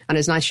 on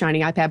his nice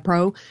shiny iPad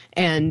Pro,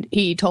 and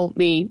he told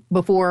me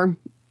before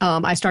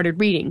I started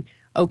reading,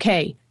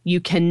 okay, you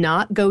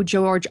cannot go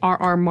George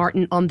R.R.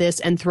 Martin on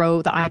this and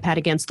throw the iPad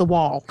against the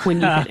wall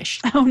when you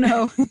finish. Oh,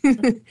 no.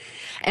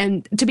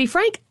 And to be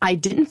frank, I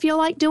didn't feel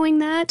like doing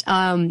that.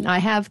 I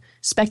have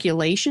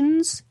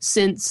speculations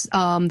since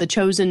the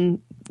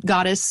chosen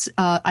goddess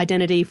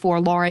identity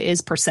for Laura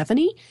is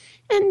Persephone.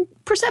 And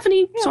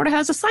Persephone sort of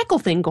has a cycle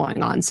thing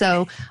going on.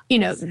 So,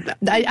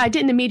 I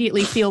didn't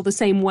immediately feel the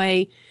same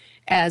way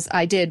as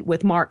I did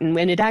with Martin.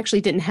 And it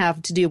actually didn't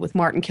have to do with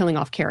Martin killing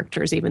off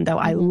characters, even though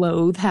I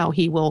loathe how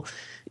he will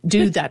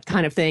do that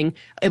kind of thing.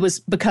 It was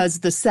because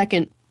the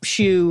second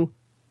shoe,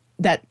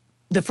 that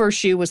the first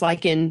shoe was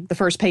like in the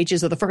first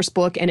pages of the first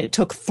book, and it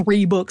took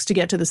 3 books to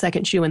get to the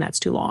second shoe, and that's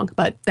too long.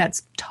 But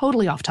that's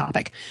totally off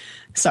topic.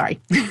 Sorry.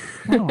 Oh,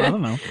 I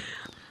don't know.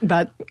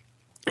 But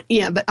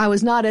I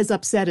was not as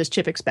upset as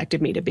Chip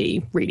expected me to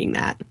be reading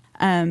that.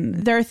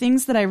 There are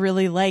things that I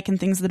really like, and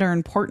things that are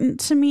important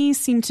to me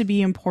seem to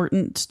be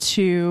important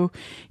to,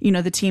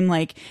 the team.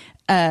 Like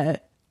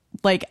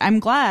I'm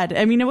glad.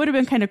 I mean, it would have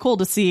been kind of cool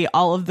to see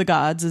all of the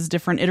gods as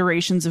different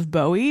iterations of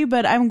Bowie,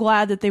 but I'm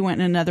glad that they went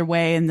in another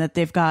way, and that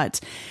they've got,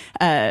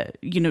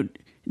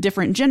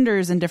 different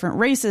genders and different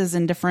races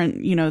and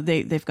different,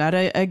 they've got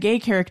a gay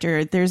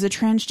character. There's a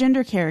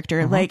transgender character.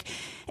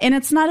 And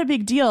it's not a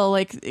big deal.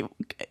 Like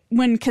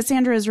when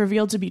Cassandra is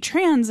revealed to be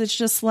trans, it's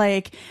just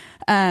like,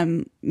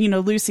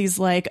 Lucy's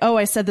like, oh,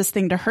 I said this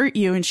thing to hurt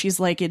you. And she's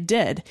like, it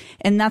did.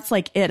 And that's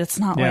like it. It's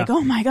not like,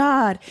 oh my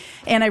God.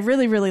 And I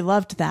really, really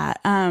loved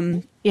that.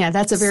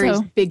 That's a very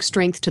big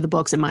strength to the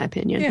books, in my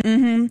opinion. Yeah.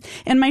 Mm-hmm.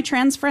 And my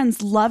trans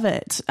friends love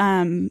it.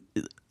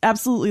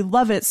 Absolutely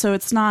love it. So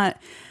it's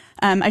not,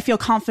 I feel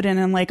confident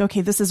in like,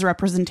 okay, this is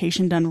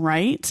representation done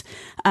right.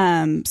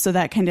 So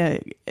that kind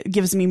of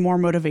gives me more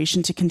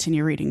motivation to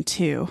continue reading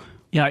too.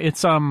 Yeah,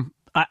 it's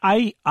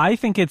I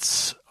think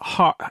it's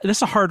hard. This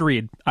is a hard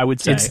read, I would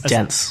say. It's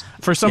dense.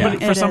 For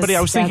somebody, I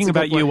was thinking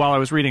about you while I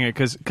was reading it,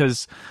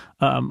 because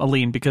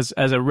Aline, because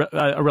as a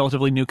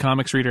relatively new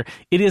comics reader,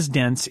 it is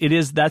dense. It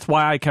is. That's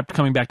why I kept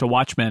coming back to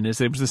Watchmen. It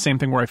was the same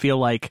thing where I feel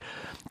like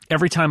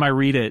every time I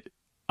read it,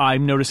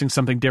 I'm noticing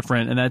something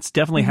different, and that's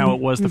definitely how it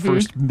was the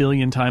first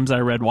million times I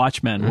read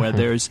Watchmen, where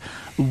there's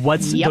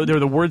there are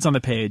the words on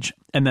the page,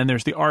 and then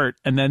there's the art,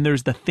 and then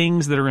there's the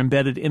things that are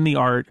embedded in the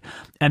art,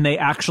 and they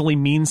actually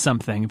mean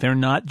something. They're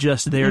not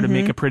just there to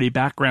make a pretty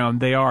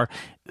background. They are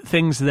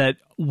things that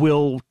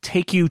will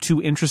take you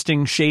to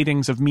interesting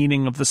shadings of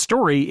meaning of the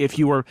story if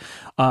you are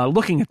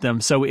looking at them.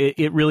 So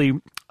it really...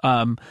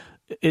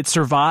 it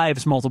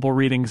survives multiple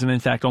readings, and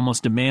in fact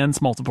almost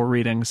demands multiple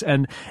readings,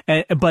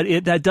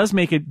 but that does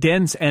make it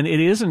dense, and it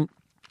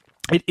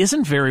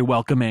isn't very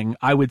welcoming,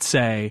 I would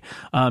say.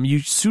 You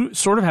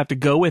sort of have to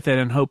go with it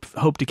and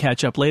hope to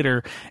catch up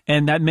later,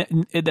 and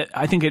that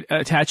I think it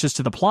attaches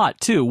to the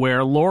plot too,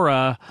 where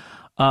Laura,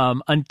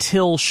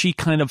 until she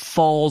kind of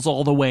falls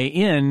all the way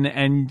in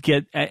and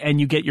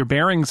you get your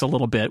bearings a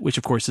little bit, which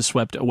of course is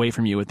swept away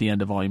from you at the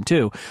end of volume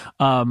 2.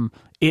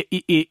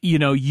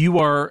 you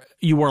are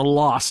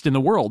lost in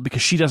the world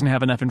because she doesn't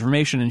have enough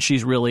information, and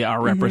she's really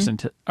our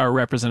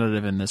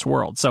representative in this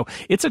world. So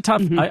it's a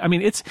tough.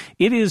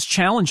 It is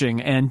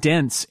challenging and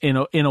dense in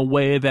a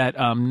way that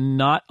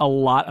not a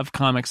lot of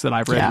comics that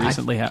I've read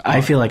recently have.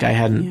 I feel like I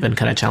hadn't been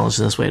kind of challenged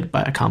in this way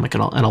by a comic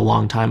in a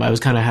long time. I was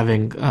kind of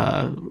having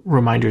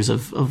reminders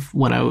of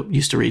when I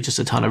used to read just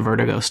a ton of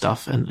Vertigo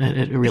stuff, and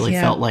it really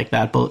felt like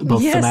that, both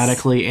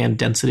thematically and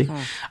density.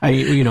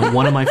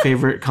 One of my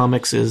favorite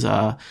comics is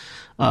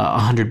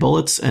 100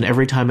 Bullets, and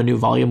every time a new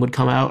volume would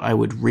come out, I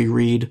would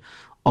reread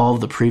all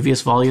of the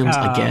previous volumes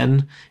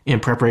again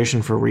in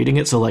preparation for reading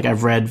it. So like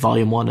I've read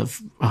volume 1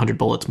 of 100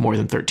 Bullets more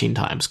than 13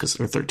 times because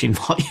there are 13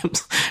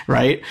 volumes,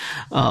 right?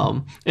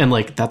 And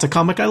like that's a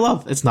comic I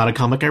love. It's not a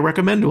comic I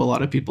recommend to a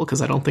lot of people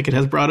because I don't think it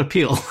has broad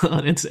appeal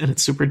and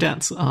it's super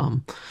dense.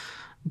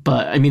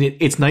 But I mean,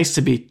 it's nice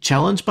to be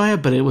challenged by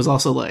it, but it was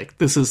also like,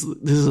 this is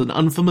an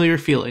unfamiliar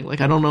feeling. Like,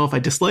 I don't know if I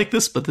dislike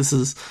this, but this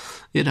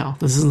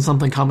isn't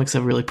something comics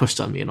have really pushed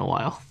on me in a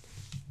while.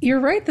 You're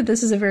right that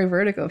this is a very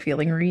Vertigo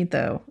feeling read,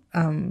 though,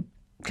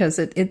 because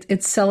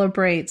it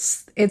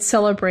celebrates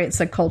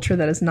a culture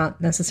that is not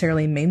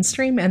necessarily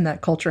mainstream, and that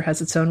culture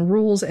has its own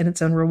rules and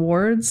its own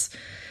rewards,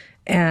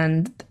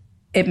 and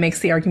it makes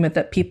the argument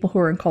that people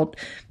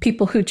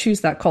who choose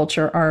that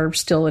culture are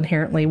still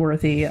inherently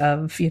worthy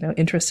of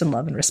interest and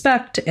love and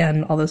respect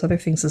and all those other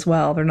things as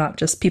well. They're not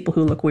just people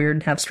who look weird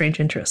and have strange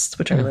interests,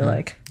 which I really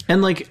like.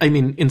 And like, I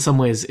mean, in some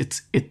ways,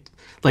 it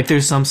like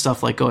there's some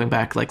stuff like going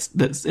back like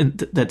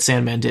that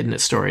Sandman did in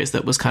its stories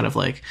that was kind of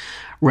like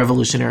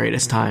revolutionary at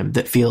its time,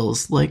 that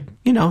feels like,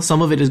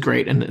 some of it is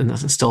great and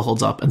it still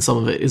holds up, and some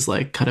of it is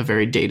like kind of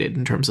very dated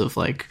in terms of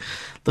like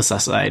the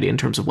society, in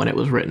terms of when it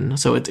was written.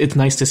 So it's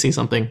nice to see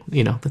something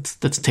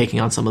that's taking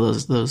on some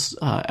of those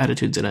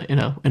attitudes in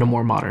a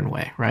more modern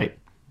way, right?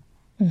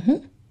 Mm-hmm.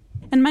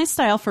 And my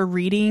style for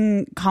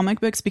reading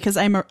comic books, because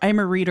I'm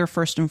a reader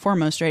first and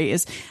foremost, right,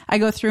 is I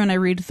go through and I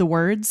read the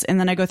words, and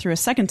then I go through a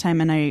second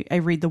time and I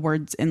read the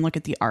words and look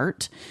at the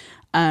art.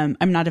 I'm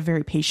not a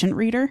very patient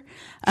reader.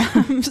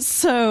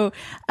 So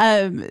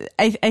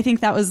I think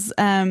that was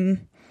I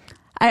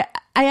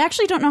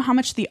actually don't know how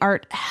much the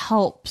art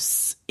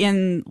helps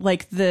in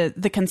like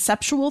the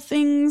conceptual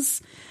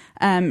things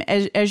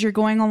as you're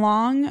going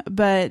along,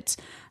 but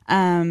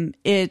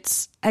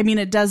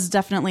it does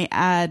definitely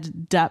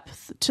add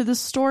depth to the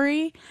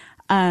story.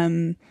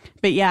 But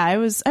yeah, I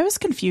was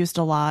confused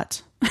a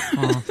lot.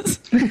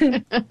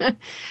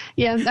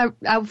 Yeah,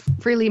 I'll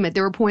freely admit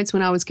there were points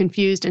when I was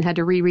confused and had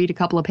to reread a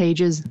couple of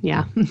pages.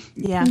 Yeah.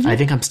 Yeah. I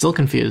think I'm still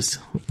confused.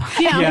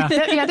 Yeah.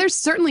 There's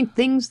certainly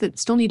things that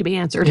still need to be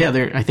answered.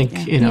 Yeah, I think,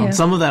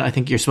 some of that, I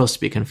think you're supposed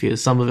to be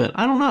confused. Some of it,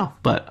 I don't know.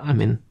 But, I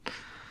mean,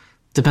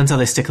 depends how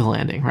they stick the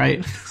landing,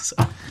 right? So.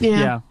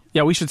 Yeah.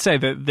 Yeah, we should say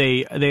that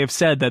they have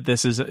said that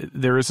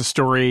there is a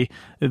story.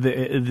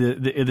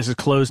 This is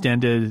closed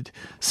ended,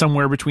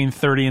 somewhere between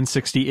 30 and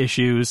 60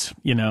 issues.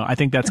 I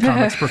think that's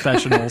comics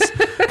professionals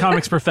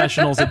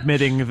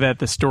admitting that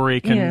the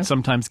story can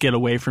sometimes get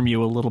away from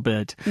you a little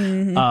bit,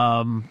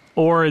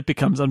 or it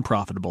becomes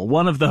unprofitable.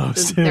 One of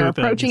those. They're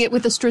approaching it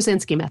with the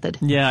Straczynski method.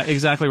 Yeah,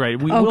 exactly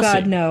right. We'll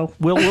see. No.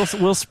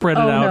 We'll spread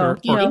it out, or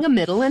eating a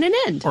middle and an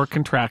end, or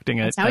contracting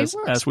it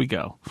as we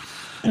go.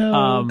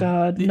 Oh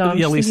God! No,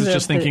 yeah, Lisa's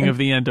just thinking of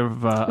the end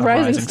of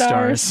Rising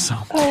Stars. So.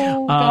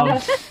 Oh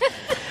God!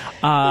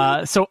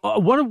 So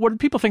what do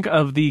people think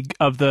of the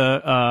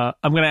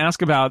I'm going to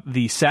ask about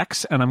the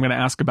sex, and I'm going to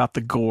ask about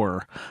the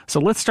gore. So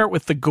let's start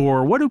with the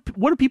gore. What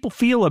do people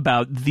feel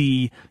about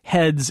the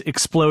heads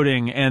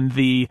exploding and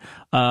the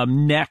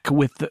neck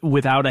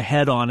without a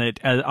head on it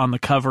on the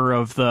cover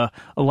of the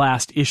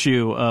last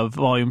issue of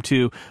Volume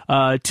 2?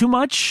 Too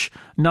much?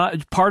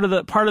 Not part of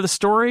the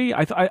story?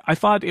 I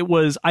thought it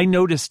was. I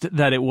noticed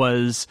that it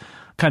was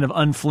kind of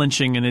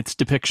unflinching in its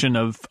depiction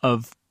of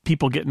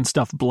people getting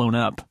stuff blown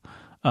up.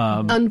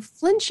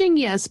 Unflinching,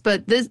 yes,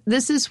 but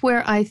this is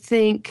where I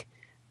think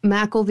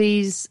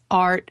McKelvie's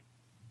art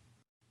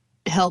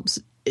helps,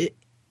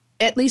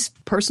 at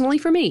least personally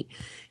for me.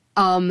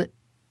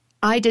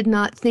 I did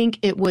not think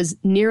it was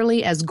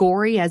nearly as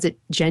gory as it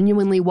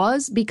genuinely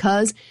was,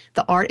 because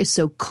the art is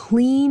so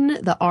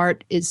clean, the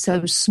art is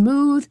so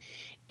smooth.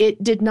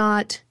 It did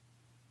not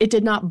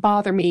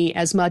bother me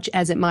as much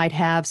as it might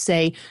have,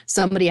 say,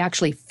 somebody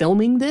actually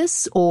filming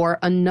this or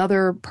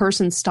another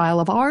person's style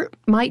of art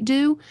might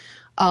do.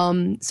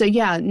 So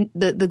yeah,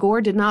 the gore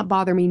did not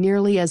bother me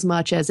nearly as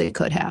much as it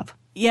could have.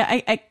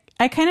 Yeah,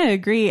 I kind of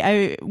agree.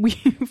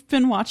 We've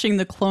been watching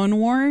the Clone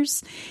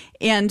Wars,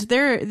 and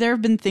there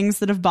have been things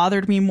that have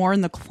bothered me more in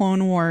the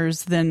Clone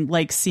Wars than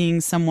like seeing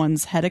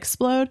someone's head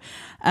explode.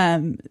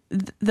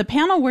 The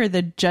panel where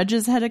the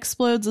judge's head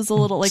explodes is a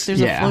little like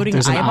there's a floating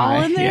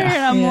eyeball in there,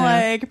 and I'm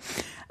like,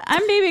 I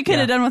maybe could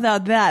have done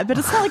without that, but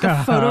it's not like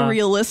a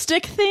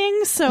photorealistic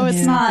thing, so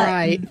it's not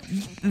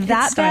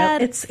that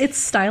bad. It's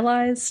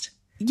stylized.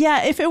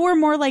 Yeah, if it were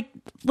more like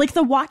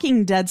The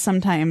Walking Dead,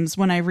 sometimes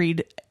when I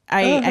read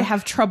I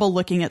have trouble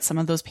looking at some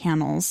of those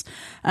panels.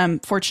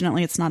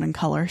 Fortunately, it's not in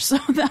color, so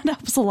that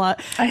helps a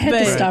lot. I had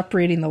to stop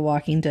reading The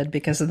Walking Dead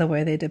because of the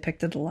way they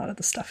depicted a lot of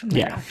the stuff in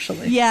there,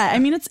 actually. Yeah, I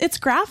mean, it's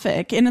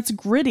graphic and it's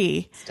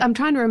gritty. I'm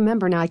trying to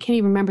remember now. I can't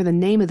even remember the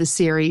name of the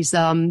series.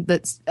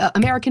 That's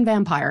American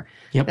Vampire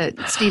that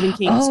Stephen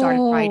King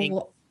started writing.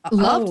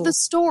 Loved the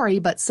story,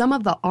 but some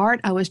of the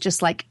art, I was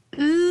just like,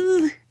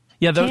 ooh.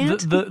 Yeah,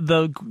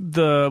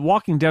 the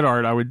Walking Dead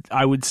art,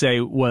 I would say,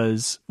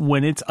 was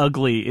when it's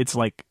ugly, it's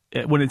like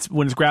when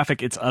it's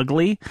graphic, it's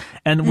ugly.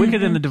 And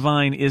Wicked and the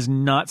Divine is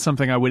not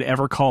something I would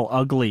ever call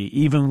ugly,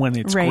 even when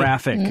it's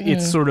graphic.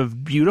 It's sort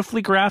of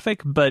beautifully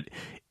graphic, but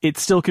it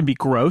still can be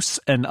gross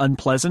and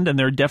unpleasant, and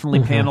there are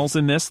definitely panels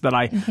in this that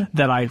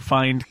I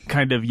find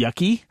kind of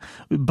yucky,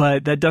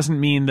 but that doesn't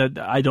mean that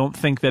I don't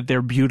think that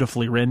they're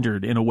beautifully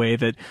rendered in a way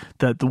that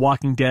The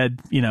Walking Dead,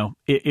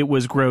 it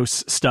was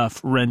gross stuff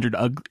rendered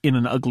in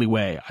an ugly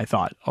way, I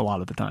thought, a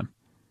lot of the time.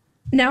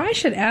 Now, I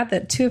should add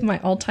that two of my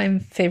all-time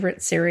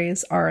favorite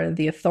series are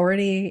The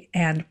Authority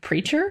and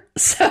Preacher.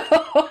 So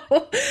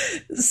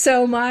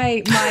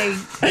my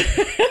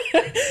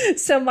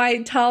so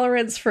my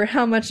tolerance for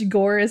how much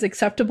gore is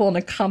acceptable in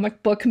a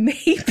comic book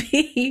may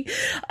be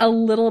a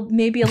little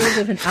bit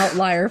of an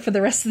outlier for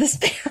the rest of this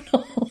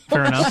panel.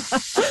 Fair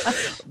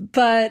enough.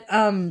 But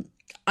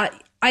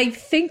I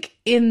think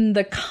in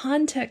the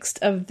context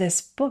of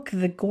this book,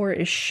 the gore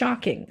is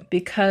shocking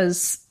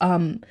because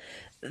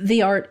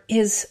the art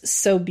is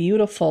so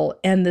beautiful,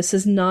 and this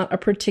is not a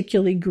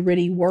particularly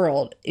gritty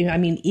world. I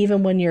mean,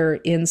 even when you're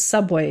in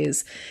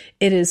subways,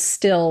 it is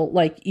still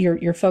like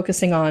you're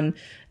focusing on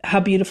how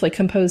beautifully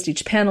composed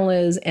each panel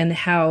is, and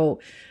how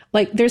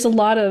there's a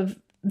lot of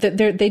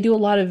they do a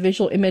lot of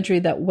visual imagery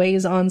that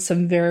weighs on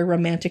some very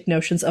romantic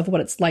notions of what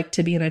it's like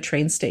to be in a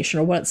train station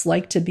or what it's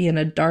like to be in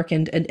a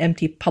darkened and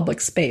empty public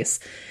space.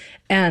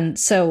 And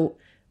so,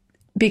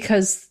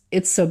 because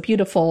it's so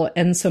beautiful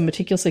and so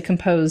meticulously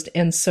composed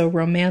and so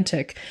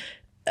romantic,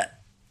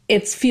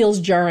 it feels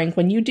jarring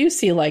when you do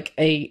see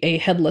a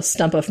headless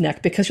stump of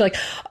neck, because you're like,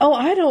 oh,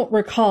 I don't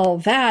recall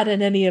that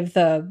in any of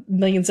the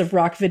millions of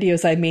rock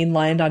videos I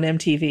mainlined on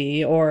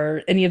MTV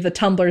or any of the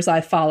Tumblrs I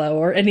follow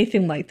or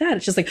anything like that.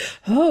 It's just like,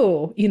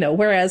 oh,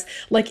 whereas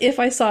if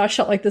I saw a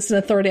shot like this in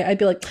Authority, I'd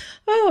be like,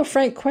 oh,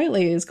 Frank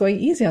Quitely is going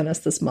easy on us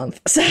this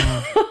month. So,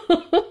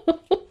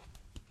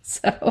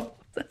 so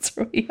that's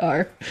where we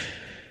are.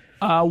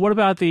 What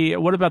about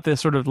the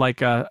sort of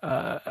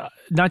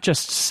not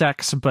just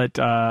sex, but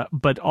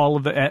all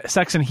of the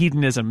sex and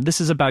hedonism?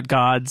 This is about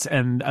gods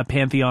and a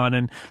pantheon,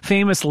 and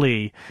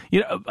famously,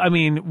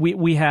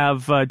 we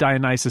have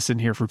Dionysus in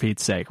here for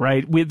Pete's sake,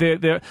 right?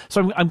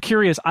 So I'm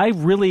curious. I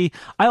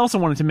also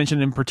wanted to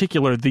mention in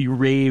particular the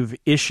rave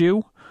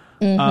issue,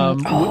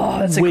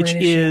 that's a which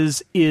great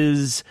issue.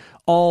 is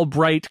all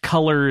bright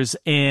colors,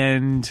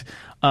 and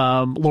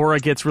Laura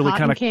gets really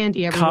kind of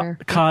candy everywhere.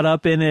 Caught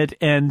up in it,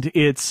 and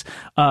it's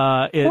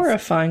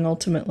horrifying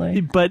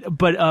ultimately, but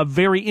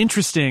very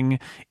interesting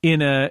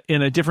in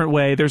a different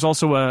way. There's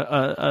also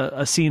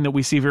a scene that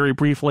we see very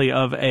briefly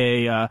of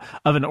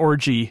an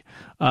orgy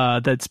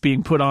that's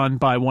being put on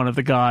by one of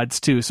the gods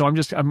too. So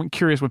I'm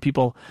curious what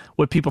people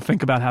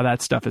think about how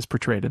that stuff is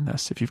portrayed in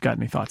this. If you've got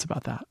any thoughts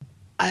about that.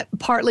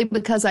 Partly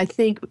because I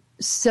think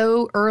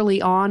so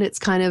early on it's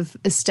kind of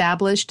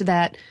established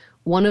that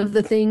one of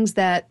the things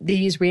that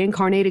these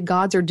reincarnated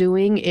gods are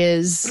doing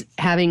is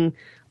having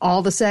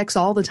all the sex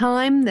all the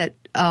time, that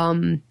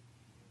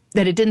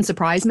it didn't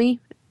surprise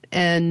me,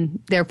 and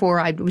therefore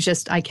I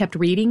kept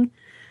reading.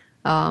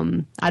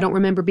 I don't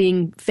remember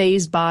being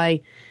fazed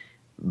by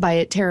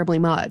it terribly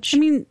much. I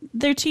mean,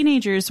 they're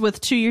teenagers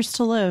with 2 years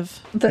to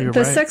live.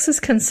 The sex is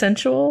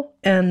consensual,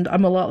 and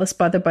I'm a lot less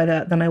bothered by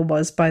that than I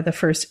was by the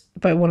first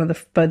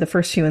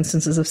few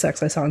instances of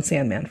sex I saw in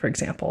Sandman, for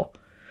example,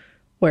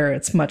 where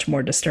it's much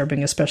more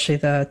disturbing, especially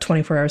the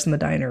 24 Hours in the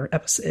Diner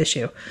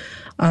issue.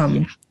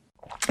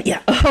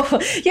 Yeah. Oh,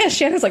 yeah.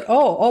 Shannon's like,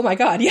 oh my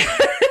God. Yeah.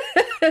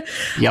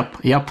 Yep.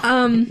 Yep.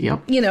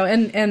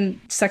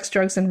 And sex,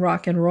 drugs, and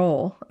rock and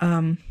roll.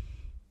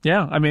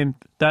 Yeah, I mean,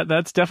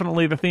 that's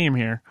definitely the theme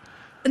here.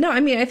 No, I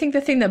mean, I think the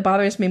thing that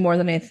bothers me more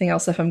than anything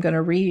else, if I'm going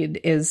to read,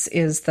 is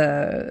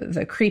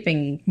the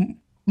creeping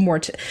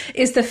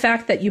is the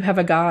fact that you have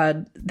a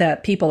god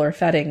that people are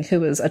feting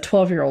who is a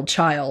 12-year-old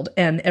child,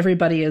 and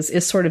everybody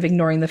is sort of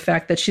ignoring the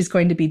fact that she's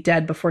going to be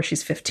dead before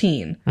she's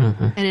 15.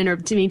 Mm-hmm. And in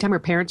the meantime, her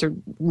parents are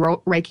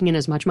raking in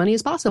as much money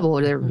as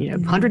possible. They're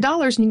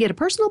 $100 and you get a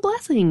personal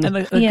blessing. And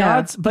the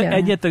gods,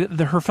 and yet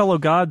her fellow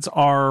gods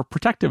are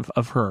protective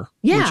of her,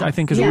 which I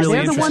think is really they're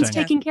interesting. The ones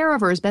taking care of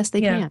her as best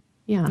they can.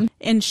 Yeah.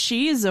 And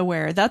she's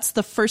aware. That's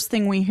the first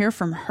thing we hear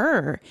from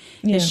her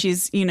is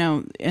she's,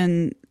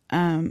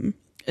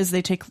 as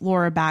they take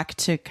Laura back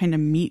to kind of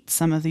meet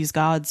some of these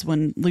gods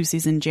when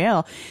Lucy's in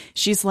jail,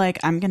 she's like,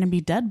 I'm going to be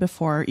dead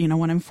before,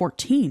 when I'm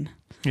 14.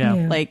 Yeah.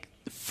 Like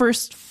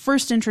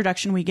first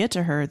introduction we get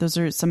to her. Those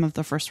are some of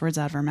the first words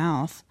out of her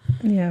mouth.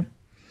 Yeah.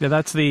 Yeah.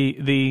 That's the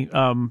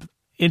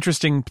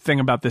interesting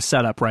thing about this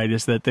setup, right,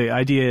 is that the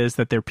idea is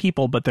that they're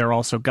people, but they're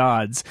also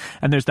gods.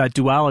 And there's that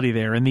duality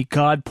there. And the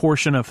god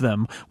portion of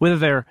them, whether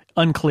they're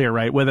unclear,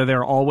 right, whether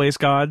they're always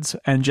gods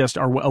and just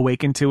are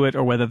awakened to it,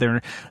 or whether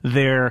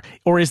they're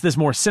or is this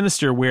more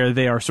sinister where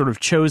they are sort of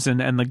chosen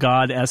and the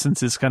god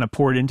essence is kind of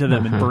poured into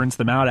them and burns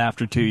them out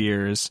after 2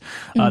 years.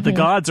 The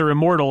gods are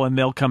immortal and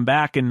they'll come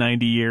back in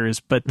 90 years,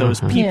 but those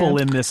people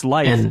in this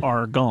life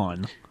are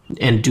gone.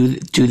 And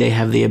do they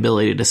have the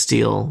ability to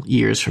steal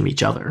years from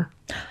each other?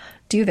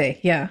 Do they?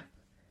 Yeah.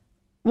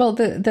 Well,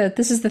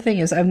 this is the thing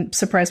is I'm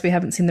surprised we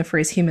haven't seen the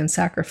phrase human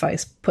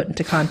sacrifice put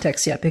into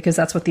context yet, because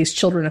that's what these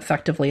children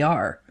effectively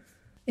are,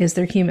 is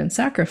they're human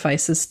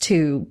sacrifices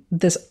to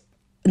this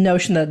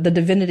notion that the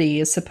divinity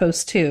is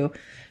supposed to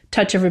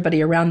touch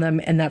everybody around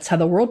them, and that's how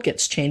the world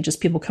gets changed, as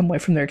people come away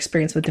from their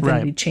experience with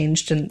divinity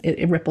changed, and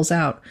it ripples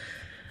out.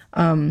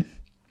 One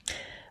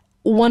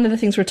of the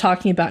things we're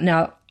talking about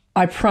now,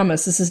 I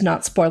promise this is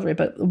not spoilery,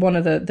 but one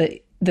of the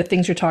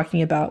things you're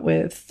talking about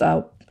with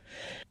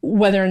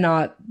whether or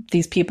not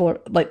these people are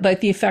like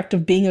the effect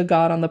of being a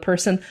god on the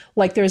person,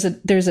 like there's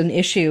an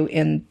issue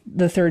in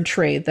the third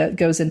trade that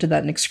goes into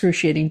that in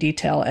excruciating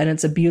detail, and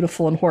it's a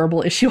beautiful and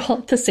horrible issue all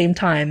at the same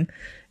time.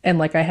 And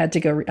like I had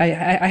to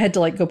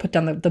go put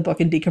down the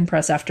book and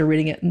decompress after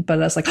reading it, but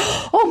I was like,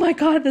 oh my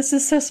god, this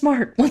is so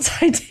smart once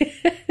I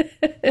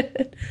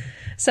did.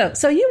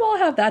 So you all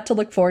have that to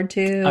look forward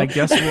to. I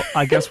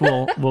guess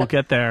we'll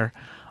get there.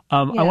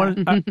 I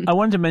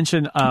wanted to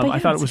mention. I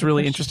thought it was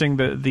really interesting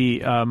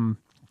the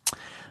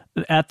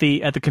at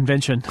the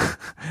convention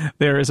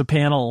there is a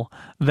panel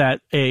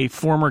that a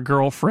former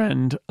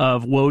girlfriend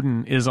of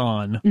Woden is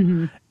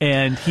on,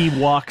 and he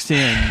walks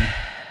in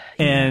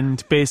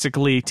and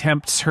basically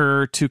tempts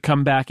her to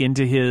come back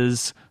into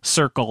his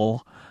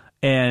circle,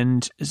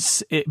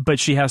 but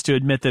she has to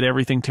admit that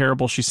everything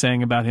terrible she's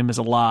saying about him is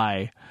a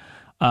lie.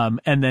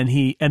 And then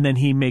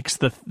he makes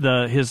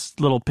his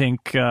little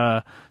pink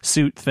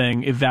suit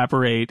thing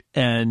evaporate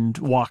and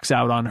walks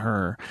out on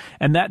her,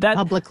 and that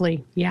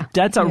publicly,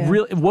 that's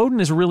Woden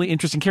is a really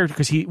interesting character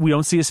because we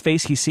don't see his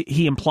face.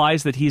 He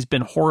implies that he's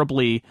been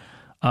horribly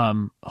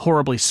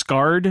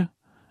scarred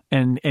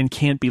and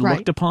can't be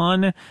looked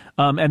upon.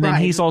 And then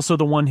he's also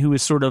the one who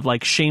is sort of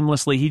like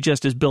shamelessly, he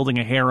just is building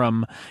a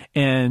harem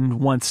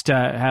and wants to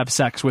have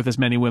sex with as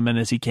many women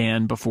as he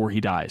can before he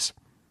dies.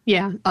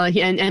 Yeah,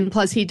 and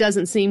plus he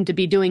doesn't seem to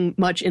be doing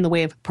much in the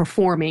way of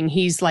performing.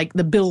 He's like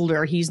the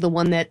builder. He's the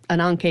one that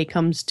Ananke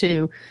comes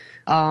to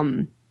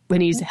when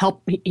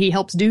he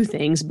helps do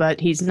things,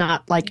 but he's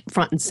not like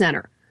front and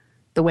center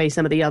the way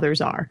some of the others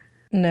are.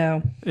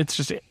 No.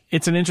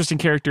 It's an interesting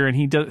character, and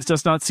he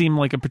does not seem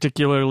like a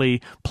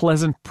particularly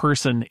pleasant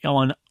person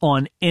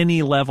on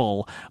any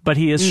level, but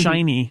he is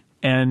shiny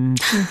and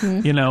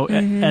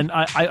and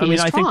I mean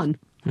I think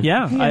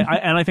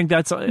I think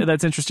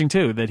that's interesting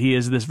too, that he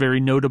is this very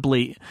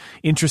notably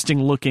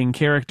interesting looking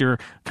character,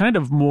 kind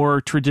of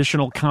more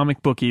traditional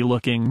comic booky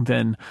looking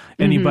than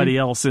anybody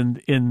else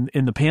in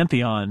the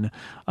pantheon,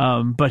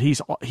 but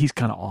he's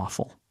kind of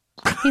awful.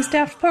 He's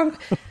Daft Punk.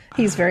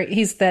 He's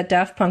that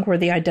Daft Punk where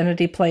the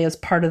identity play is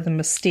part of the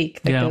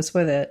mystique that goes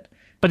with it.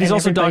 But he's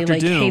also Dr.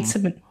 Doom. Hates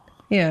him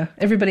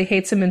everybody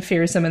hates him and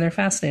fears him, and they're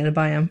fascinated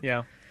by him.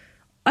 Yeah.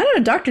 I don't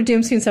know. Dr.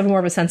 Doom seems to have more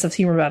of a sense of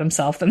humor about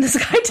himself than this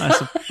guy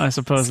does. I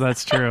suppose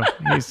that's true.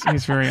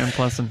 He's very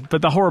unpleasant.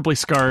 But the horribly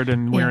scarred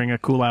and wearing a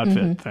cool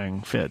outfit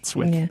thing fits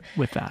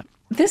with that.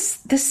 This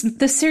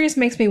series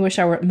makes me wish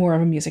I were more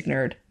of a music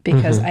nerd,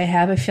 because I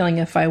have a feeling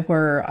if I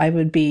were, I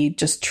would be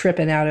just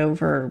tripping out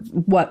over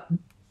what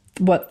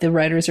the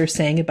writers are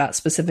saying about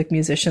specific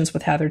musicians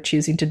with how they're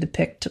choosing to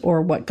depict,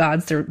 or what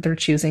gods they're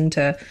choosing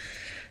to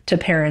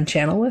pair and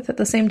channel with at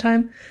the same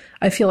time.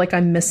 I feel like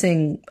I'm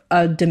missing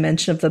a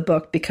dimension of the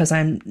book because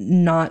I'm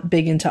not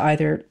big into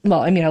either.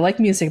 Well, I mean, I like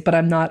music, but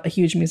I'm not a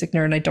huge music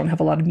nerd, and I don't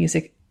have a lot of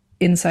music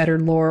insider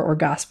lore or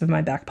gossip in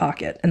my back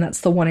pocket. And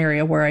that's the one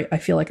area where I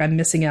feel like I'm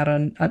missing out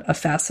on a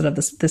facet of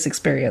this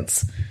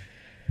experience.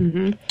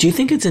 Do you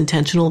think it's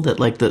intentional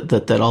that like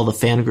that all the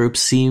fan groups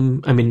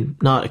seem, I mean,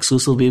 not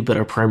exclusively, but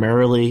are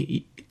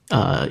primarily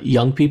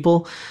young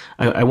people?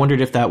 I wondered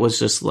if that was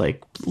just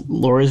like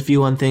Laura's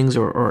view on things,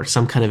 or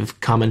some kind of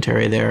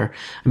commentary there.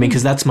 I mean,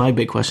 because that's my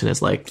big question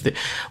is like,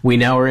 we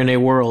now are in a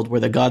world where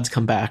the gods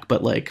come back,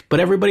 but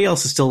everybody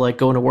else is still like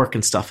going to work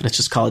and stuff, and it's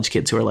just college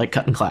kids who are like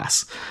cutting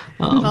class.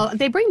 Well,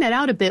 they bring that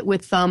out a bit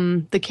with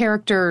the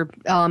character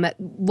at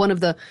one of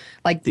the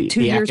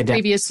 2 years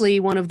previously,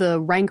 one of the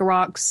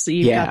Rangaroks.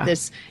 You've got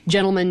this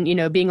gentleman,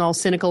 being all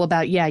cynical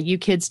about, you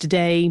kids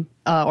today,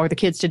 or the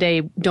kids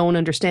today don't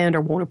understand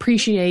or won't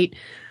appreciate.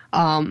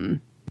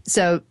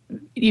 So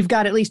you've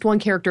got at least one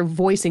character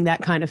voicing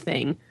that kind of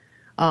thing.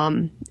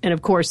 And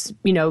of course,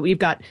 you've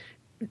got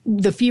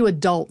the few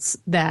adults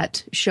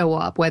that show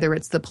up, whether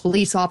it's the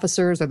police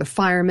officers or the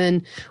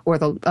firemen or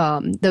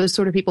those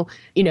sort of people.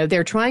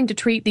 They're trying to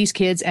treat these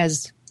kids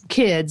as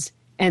kids,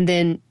 and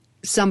then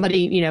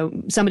somebody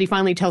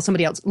finally tells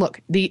somebody else, look,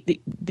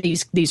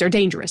 these are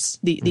dangerous.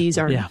 These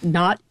are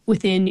not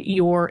within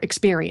your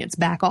experience.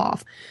 Back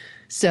off.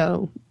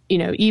 So,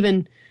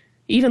 even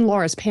even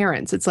Laura's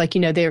parents. It's like,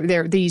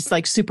 they're these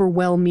like super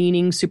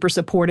well-meaning, super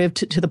supportive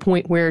to the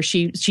point where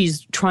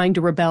she's trying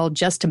to rebel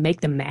just to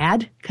make them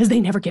mad because they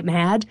never get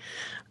mad.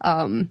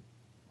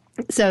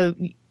 So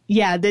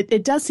yeah,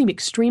 it does seem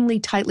extremely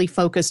tightly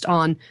focused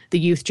on the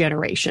youth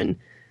generation.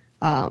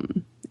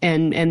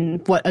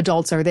 And what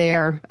adults are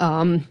there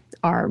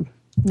are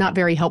not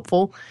very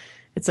helpful.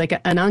 It's like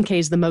Ananke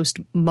is the most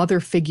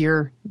mother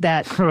figure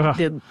that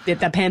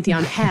that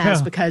pantheon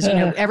has because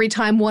every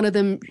time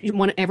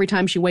every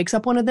time she wakes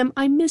up, one of them,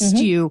 I missed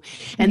you,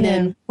 and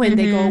then when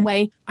they go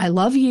away, I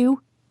love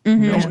you,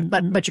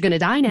 but you're going to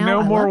die now.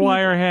 No more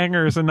wire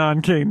hangers,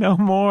 Ananke. No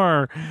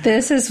more.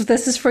 This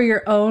is for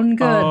your own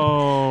good.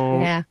 Oh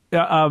yeah.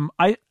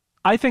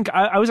 I think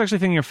I was actually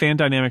thinking of fan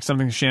dynamics,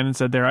 something Shannon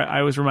said there.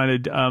 I was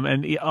reminded,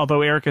 and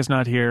although Erica's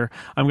not here,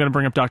 I'm going to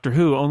bring up Doctor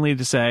Who only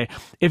to say,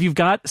 if you've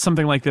got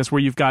something like this where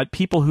you've got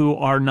people who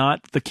are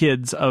not the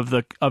kids of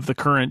the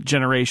current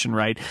generation,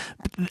 right?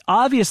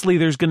 Obviously,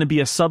 there's going to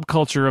be a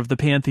subculture of the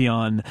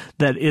pantheon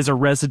that is a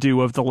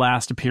residue of the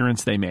last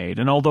appearance they made.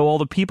 And although all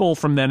the people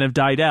from then have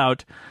died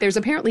out, there's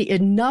apparently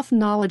enough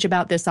knowledge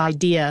about this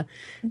idea,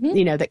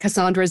 that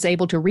Cassandra is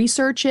able to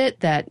research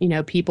it. That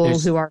people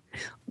who are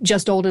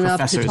just old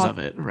enough to talk of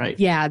it, right?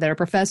 Yeah, that are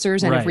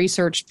professors and have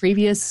researched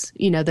previous,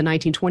 the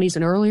 1920s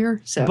and earlier.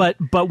 So,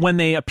 but when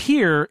they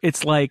appear,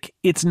 it's like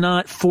it's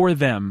not for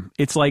them.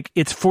 It's like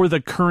it's for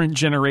the current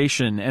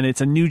generation, and it's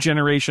a new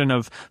generation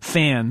of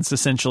fans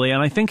essentially.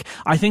 And I think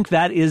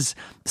that is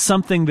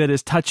something that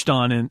is touched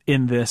on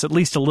in this, at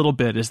least a little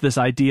bit, is this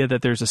idea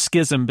that there's a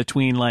schism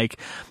between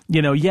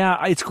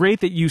it's great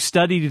that you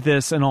studied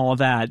this and all of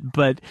that,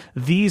 but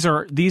these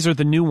are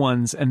the new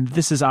ones, and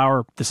this is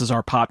our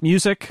pop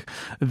music.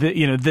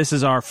 This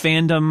is our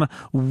fandom.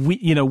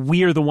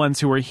 We are the ones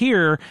who are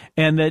here,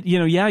 and that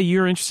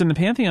you're interested in the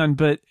pantheon,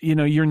 but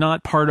you're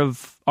not part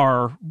of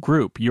our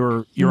group.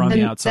 You're on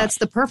the outside. That's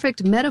the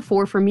perfect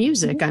metaphor for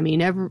music. I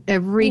mean,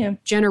 every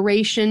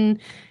generation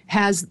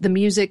has the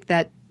music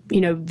that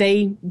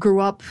they grew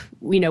up.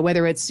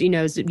 Whether it's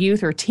as a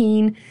youth or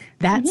teen,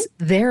 that's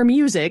their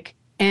music,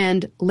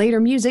 and later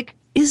music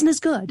isn't as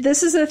good.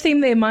 This is a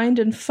theme they mined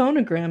in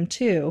Phonogram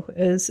too.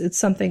 It's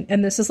something,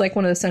 and this is like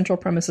one of the central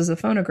premises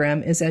of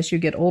Phonogram is as you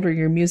get older,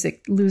 your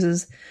music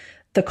loses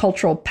the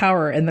cultural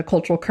power and the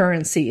cultural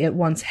currency it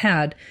once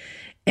had.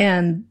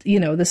 And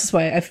this is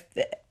why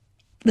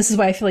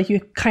I feel like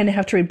you kind of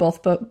have to read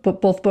both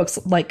books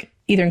like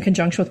either in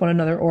conjunction with one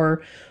another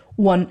or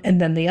one and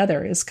then the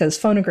other, is because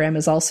Phonogram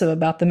is also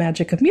about the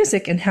magic of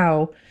music and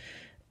how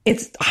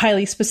it's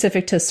highly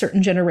specific to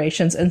certain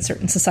generations and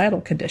certain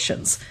societal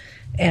conditions.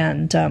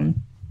 And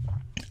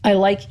I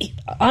like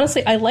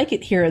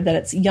it here that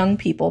it's young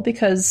people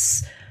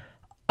because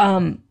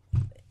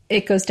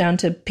it goes down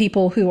to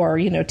people who are,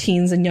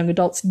 teens and young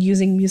adults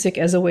using music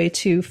as a way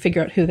to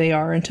figure out who they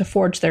are and to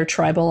forge their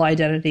tribal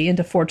identity and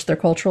to forge their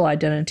cultural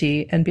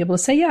identity and be able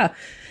to say, yeah,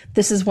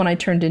 this is when I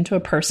turned into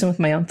a person with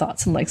my own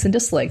thoughts and likes and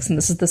dislikes. And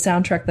this is the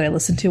soundtrack that I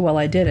listened to while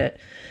I did it.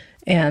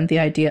 And the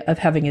idea of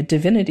having a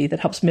divinity that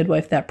helps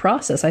midwife that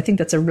process. I think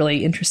that's a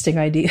really interesting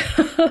idea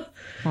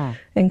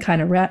and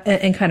kind of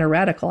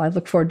radical. I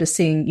look forward to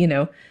seeing,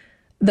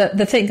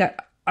 the thing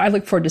I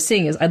look forward to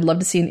seeing is I'd love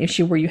to see an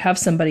issue where you have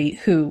somebody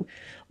who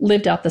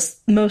lived out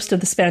most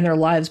of the span of their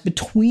lives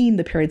between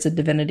the periods of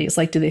divinities.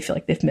 Like, do they feel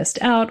like they've missed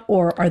out,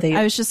 or are they?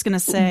 I was just going to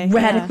say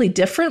radically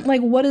different.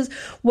 Like, what is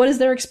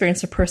their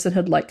experience of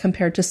personhood like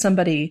compared to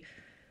somebody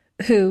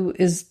who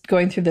is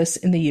going through this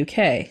in the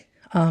UK?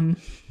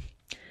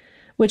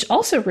 Which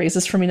also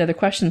raises for me another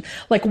question.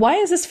 Like, why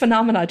is this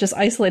phenomena just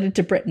isolated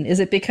to Britain?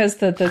 Is it because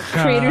the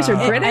creators are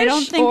British? I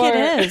don't think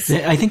it is.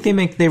 I think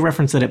they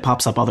reference that it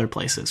pops up other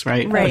places,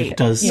 right? Right. It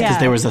does, because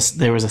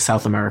there was a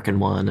South American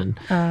one, and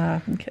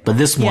okay. But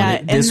this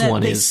one,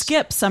 they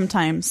skip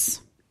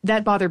sometimes.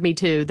 That bothered me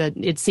too, that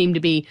it seemed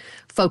to be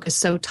focused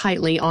so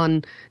tightly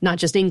on not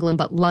just England,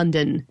 but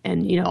London.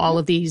 And, all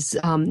of these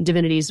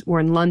divinities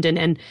were in London.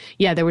 And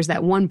there was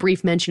that one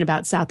brief mention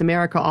about South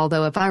America,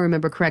 although if I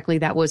remember correctly,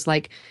 that was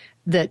like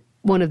that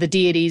one of the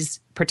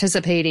deities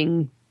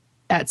participating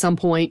at some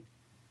point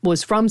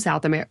was from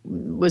South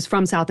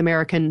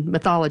American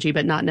mythology,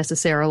 but not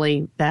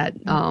necessarily that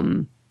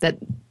that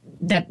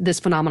this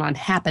phenomenon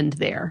happened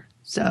there.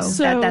 So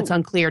that's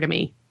unclear to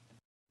me.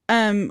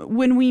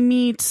 When we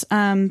meet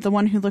the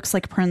one who looks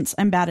like Prince,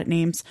 I'm bad at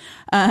names.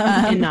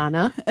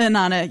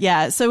 Inanna,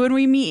 yeah. So when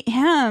we meet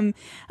him,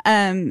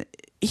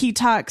 he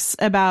talks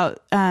about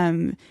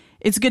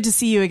it's good to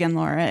see you again,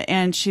 Laura.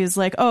 And she's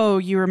like, oh,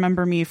 you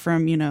remember me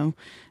from,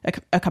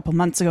 a couple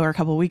months ago or a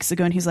couple weeks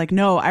ago. And he's like,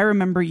 no, I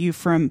remember you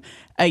from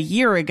a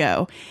year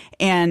ago.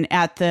 And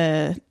at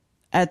the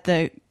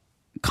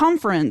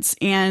conference,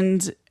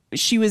 and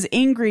she was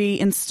angry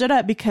and stood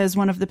up because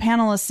one of the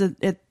panelists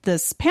at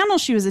this panel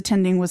she was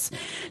attending was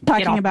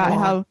talking about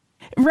how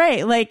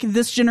Right. Like,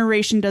 this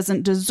generation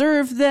doesn't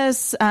deserve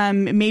this.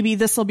 Maybe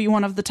this will be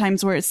one of the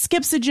times where it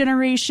skips a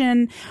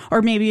generation,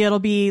 or maybe it'll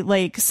be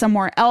like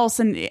somewhere else.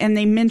 And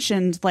they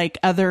mentioned like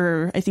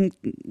other, I think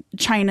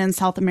China and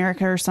South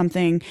America or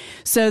something.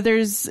 So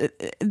there's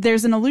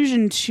an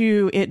allusion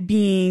to it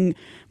being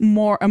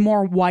a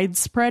more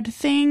widespread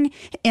thing,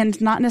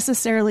 and not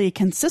necessarily a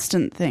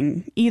consistent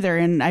thing either.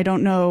 And I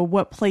don't know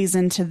what plays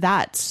into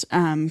that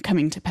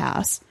coming to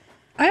pass.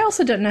 I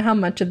also don't know how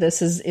much of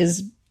this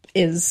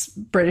is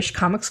British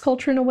comics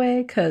culture in a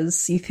way,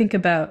 because you think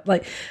about,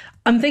 like,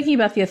 I'm thinking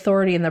about the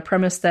authority and the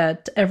premise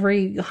that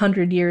every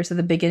 100 years at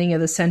the beginning of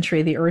the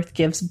century, the Earth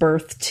gives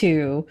birth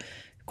to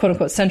quote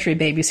unquote century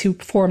babies who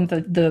form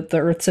the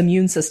Earth's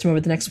immune system over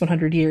the next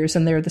 100 years.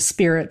 And they're the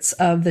spirits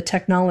of the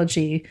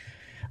technology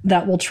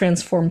that will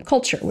transform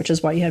culture, which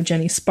is why you have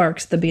Jenny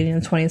Sparks at the beginning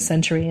of the 20th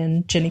century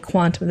and Jenny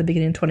Quantum at the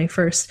beginning of the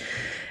 21st.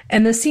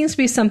 And this seems to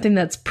be something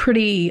that's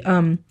pretty,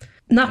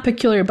 not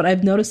peculiar, but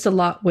I've noticed a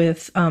lot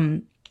with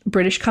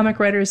British comic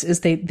writers is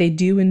they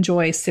do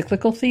enjoy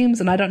cyclical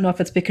themes. And I don't know if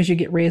it's because you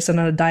get raised on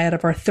a diet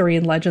of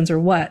Arthurian legends or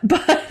what,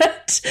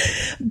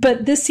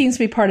 but this seems to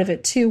be part of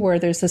it too, where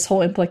there's this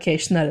whole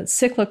implication that it's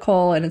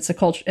cyclical and it's a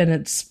culture and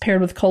it's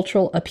paired with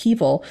cultural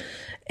upheaval.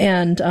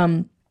 And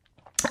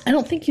I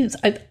don't think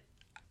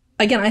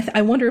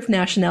I wonder if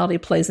nationality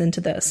plays into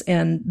this.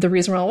 And the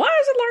reason we're like, why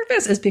is it like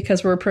this, is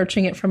because we're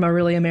approaching it from a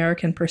really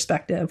American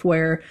perspective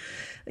where,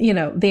 you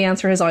know, the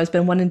answer has always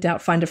been, when in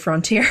doubt, find a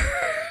frontier.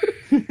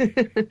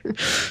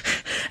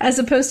 As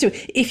opposed to,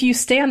 if you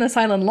stay on this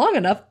island long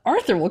enough,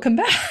 Arthur will come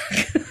back.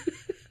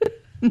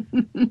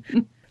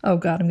 Oh,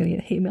 God, I'm going to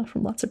get hate mail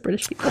from lots of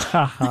British people.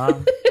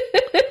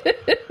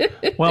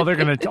 Well, they're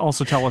going to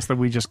also tell us that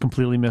we just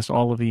completely missed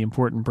all of the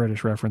important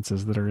British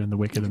references that are in The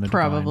Wicked and the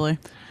Probably.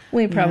 Divine.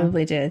 We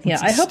probably did. Yeah,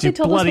 I hope they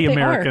told us what bloody they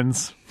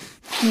Americans.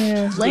 Are.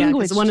 Yeah.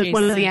 Language. One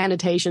of the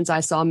annotations I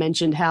saw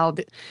mentioned how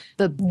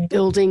the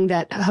building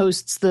that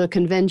hosts the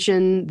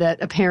convention,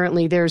 that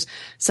apparently there's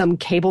some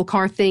cable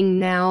car thing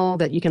now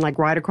that you can like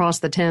ride across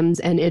the Thames,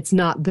 and it's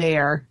not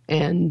there.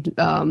 And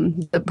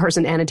the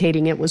person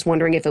annotating it was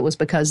wondering if it was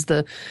because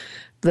the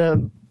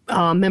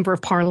member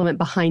of parliament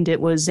behind it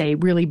was a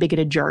really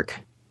bigoted jerk.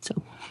 So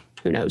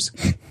who knows?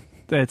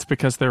 It's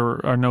because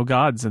there are no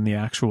gods in the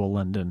actual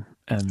London.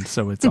 And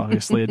so it's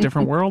obviously a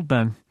different world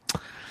then.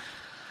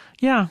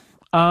 Yeah.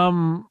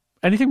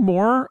 Anything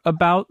more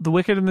about The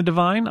Wicked and the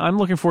Divine? I'm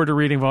looking forward to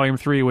reading Volume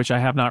 3, which I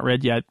have not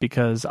read yet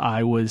because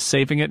I was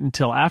saving it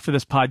until after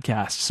this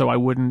podcast, so I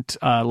wouldn't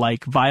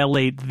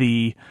violate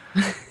the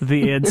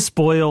and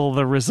spoil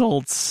the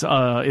results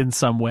in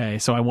some way.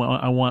 So I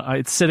want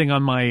it's sitting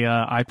on my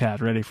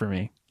iPad ready for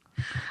me.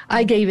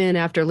 I gave in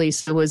after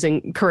Lisa was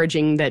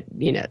encouraging that,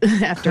 you know,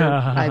 after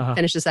I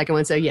finished the second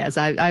one. So yes,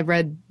 I've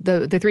read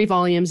the 3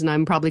 volumes, and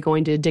I'm probably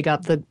going to dig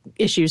up the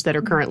issues that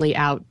are currently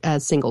out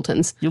as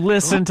singletons. You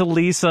listen to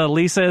Lisa.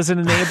 Lisa is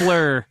an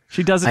enabler.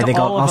 She does it to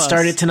all of us. I'll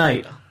start it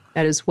tonight.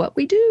 That is what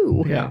we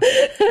do. Yeah.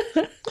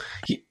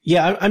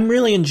 Yeah, I'm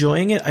really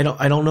enjoying it. I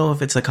don't know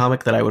if it's a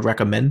comic that I would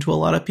recommend to a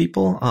lot of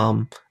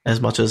people, as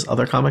much as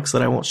other comics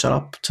that I won't shut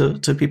up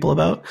to people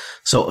about.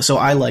 So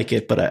I like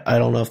it, but I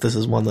don't know if this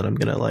is one that I'm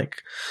gonna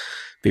like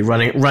be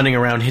running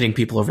around hitting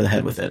people over the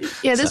head with it.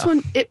 Yeah, this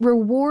one, it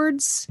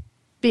rewards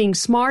being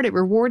smart, it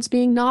rewards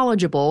being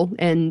knowledgeable,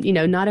 and you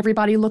know, not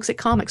everybody looks at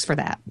comics for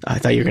that. I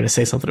thought you were gonna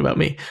say something about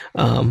me.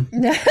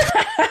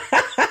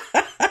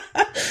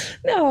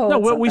 No,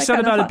 what we said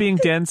about it being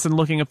dense and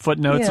looking at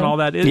footnotes and all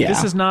that.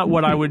 This is not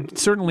what I would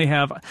certainly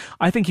have.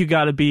 I think you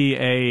got to be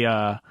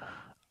a.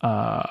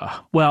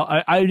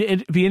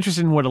 I'd be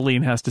interested in what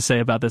Aline has to say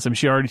about this. I mean,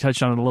 she already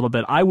touched on it a little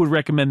bit. I would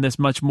recommend this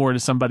much more to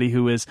somebody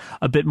who is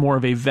a bit more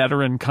of a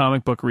veteran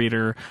comic book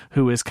reader,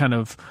 who is kind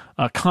of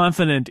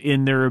confident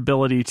in their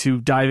ability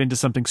to dive into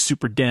something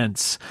super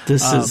dense.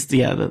 This is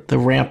the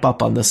ramp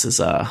up on this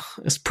is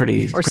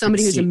pretty. Or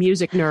somebody who's a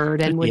music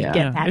nerd and would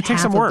get that it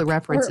takes half some work. of the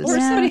references. Or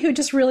somebody who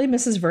just really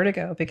misses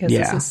Vertigo, because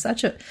this is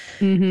such a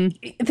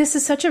this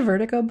is such a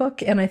Vertigo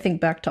book. And I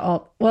think back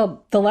to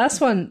the last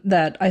one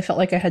that I felt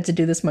like I had to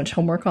do this much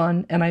homework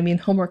on, and I mean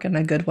homework in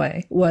a good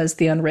way, was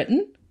The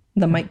Unwritten,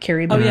 the Mike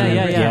Carey book.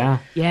 Yeah.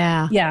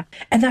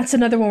 And that's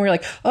another one where you're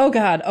like, oh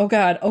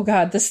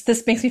God,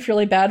 this makes me feel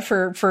really bad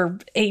for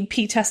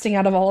AP testing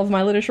out of all of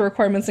my literature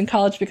requirements in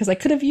college, because I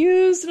could have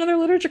used another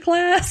literature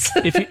class.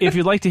 If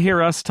you'd like to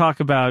hear us talk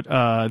about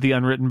The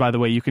Unwritten, by the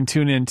way, you can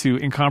tune in to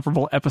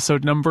Incomparable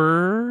episode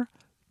number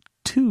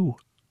 2.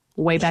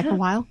 Way back a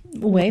while?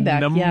 Way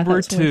back,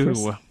 number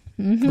 2.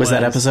 Was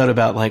that episode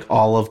about like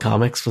all of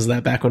comics? Was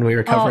that back when we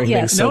were covering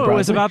things so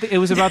broadly? It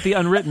was about the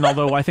Unwritten,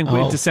 although I think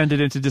we descended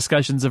into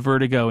discussions of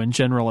Vertigo in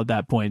general at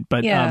that point.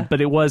 But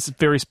it was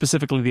very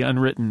specifically the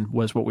Unwritten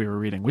was what we were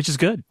reading, which is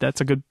good. That's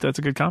a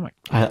good comic.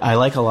 I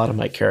like a lot of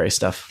Mike Carey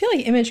stuff. I feel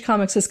like Image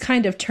Comics is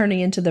kind of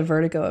turning into the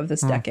Vertigo of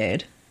this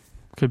decade.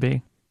 Could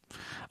be.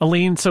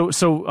 Aline, so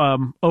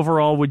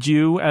overall, would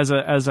you, as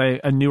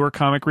a newer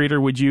comic reader,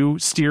 would you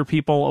steer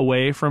people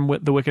away from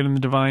The Wicked and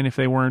the Divine if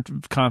they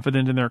weren't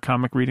confident in their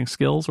comic reading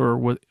skills,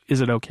 or is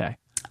it okay?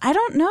 I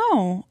don't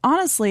know.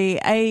 Honestly,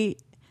 I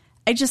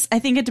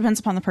think it depends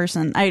upon the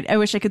person. I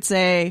wish I could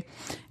say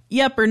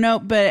yep or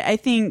nope, but I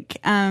think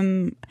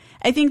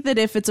that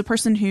if it's a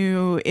person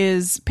who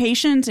is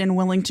patient and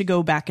willing to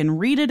go back and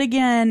read it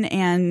again,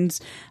 and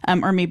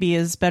or maybe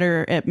is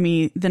better at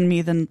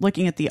than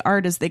looking at the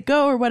art as they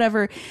go or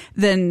whatever,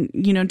 then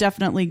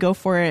definitely go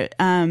for it.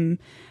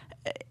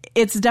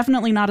 It's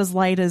definitely not as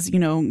light as,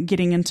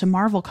 getting into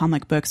Marvel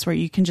comic books where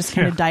you can just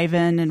kind of dive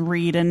in and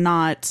read and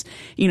not,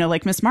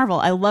 like Miss Marvel.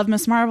 I love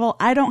Miss Marvel.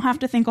 I don't have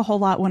to think a whole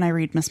lot when I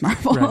read Miss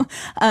Marvel.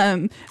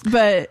 Right.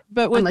 But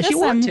with unless this, you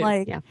want I'm to.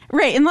 like, yeah.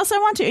 Right. Unless I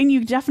want to. And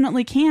you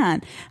definitely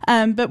can.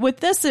 But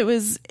with this, it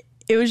was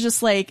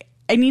just like,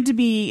 I need to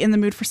be in the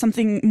mood for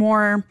something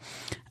more,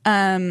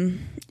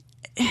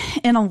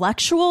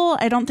 intellectual.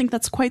 I don't think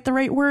that's quite the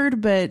right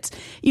word, but,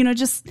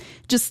 just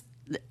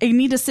I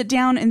need to sit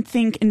down and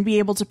think and be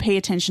able to pay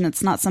attention.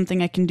 It's not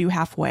something I can do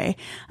halfway.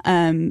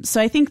 So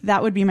I think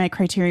that would be my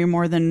criteria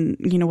more than,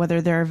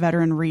 whether they're a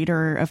veteran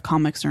reader of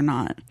comics or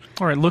not.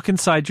 All right. Look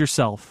inside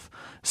yourself.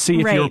 See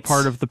if you're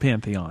part of the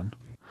pantheon.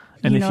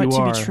 And if you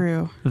are,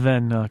 true.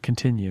 Then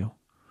continue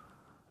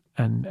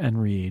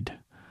and read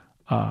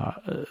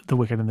The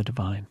Wicked and the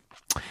Divine.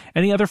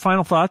 Any other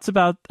final thoughts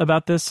about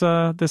this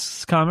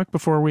this comic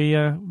before we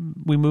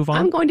move on?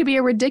 I'm going to be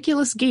a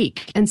ridiculous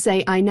geek and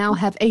say I now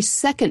have a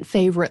second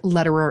favorite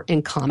letterer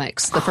in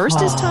comics. The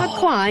first is Todd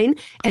Klein,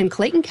 and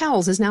Clayton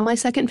Cowles is now my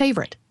second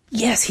favorite.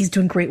 Yes, he's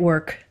doing great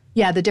work.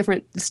 Yeah, the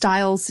different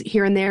styles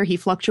here and there. He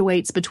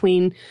fluctuates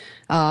between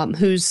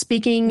who's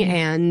speaking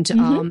and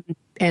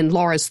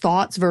Laura's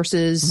thoughts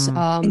versus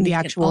the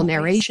actual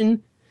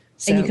narration.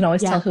 So, and you can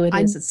always tell who it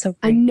is. It's so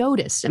great. I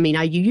noticed. I mean,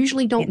 I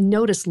usually don't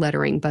notice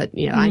lettering, but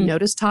I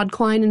noticed Todd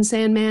Klein and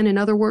Sandman and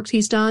other works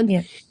he's done.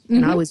 Yeah.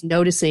 And I was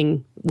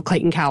noticing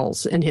Clayton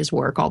Cowles and his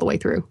work all the way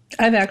through.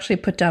 I've actually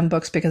put down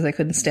books because I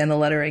couldn't stand the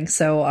lettering.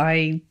 So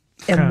I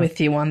am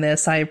with you on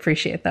this. I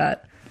appreciate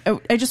that.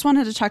 Oh, I just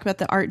wanted to talk about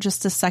the art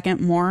just a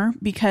second more,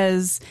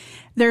 because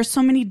there's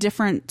so many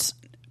different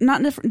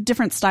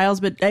styles,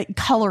 but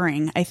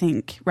coloring, I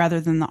think,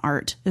 rather than the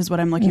art is what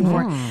I'm looking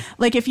for.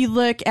 Like if you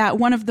look at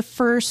one of the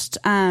first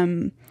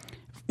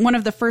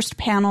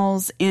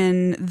panels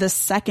in the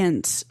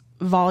second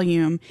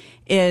volume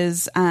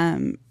is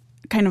kind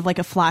of like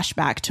a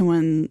flashback to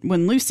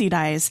when Lucy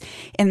dies,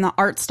 and the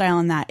art style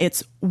in that,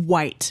 it's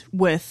white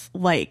with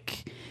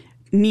like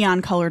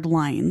neon colored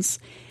lines.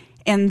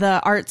 And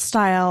the art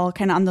style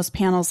kind of on those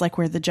panels, like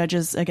where the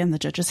judge's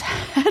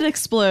head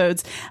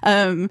explodes,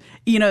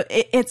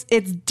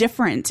 it's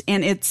different.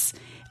 And it's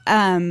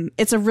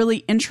a really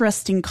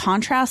interesting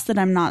contrast that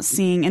I'm not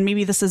seeing. And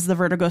maybe this is the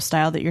Vertigo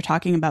style that you're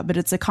talking about, but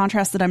it's a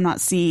contrast that I'm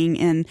not seeing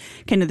in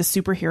kind of the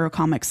superhero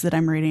comics that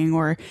I'm reading,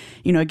 or,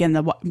 again,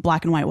 the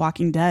black and white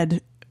Walking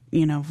Dead,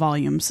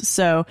 volumes.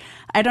 So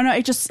I don't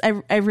know.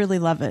 I really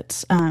love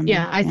it.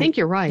 I think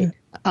you're right.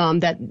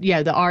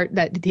 The art,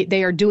 that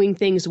they are doing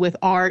things with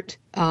art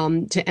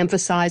to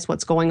emphasize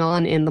what's going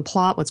on in the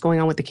plot, what's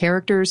going on with the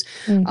characters.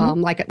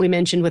 Like we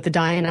mentioned with the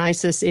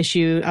Dionysus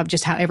issue of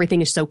just how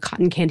everything is so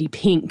cotton candy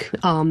pink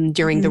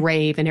during the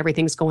rave, and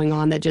everything's going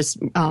on that just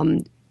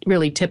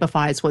really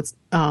typifies what's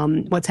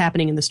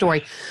happening in the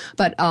story.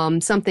 But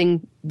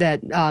something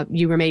that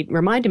you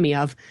reminded me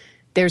of,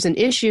 there's an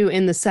issue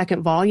in the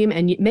second volume,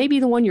 and maybe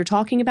the one you're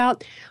talking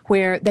about,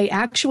 where they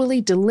actually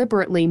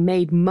deliberately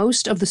made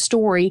most of the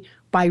story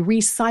by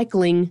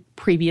recycling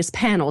previous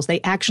panels.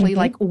 They actually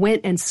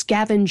went and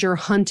scavenger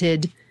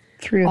hunted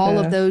through all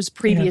of those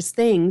previous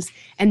things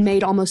and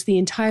made almost the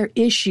entire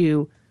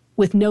issue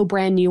with no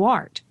brand new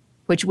art,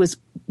 which was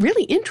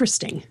really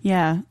interesting.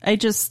 Yeah, I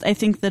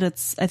think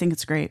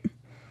it's great.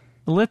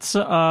 Let's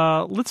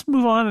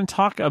move on and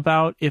talk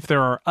about if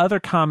there are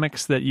other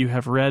comics that you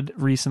have read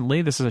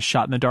recently. This is a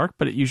shot in the dark,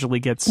 but it usually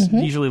gets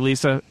usually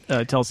Lisa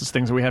tells us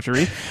things that we have to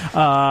read.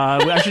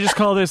 I should just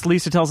call this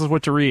Lisa tells us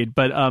what to read.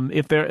 But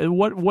if there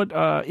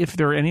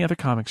are any other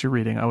comics you're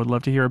reading, I would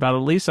love to hear about it.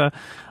 Lisa,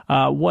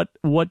 what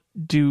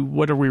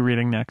are we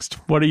reading next?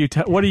 What are you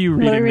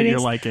reading that you're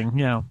liking?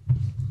 Yeah.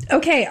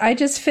 Okay, I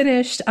just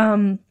finished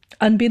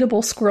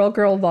Unbeatable Squirrel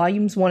Girl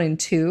Volumes 1 and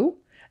 2,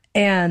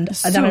 and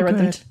then I read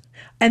them.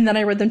 And then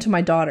I read them to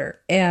my daughter,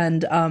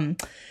 and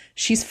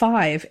she's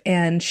 5,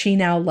 and she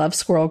now loves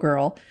Squirrel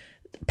Girl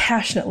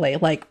passionately.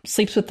 Like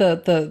sleeps with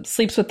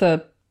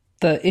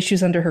the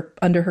issues under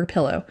her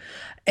pillow.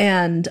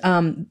 And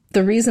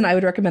the reason I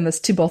would recommend this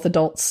to both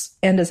adults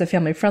and as a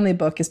family friendly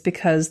book is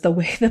because the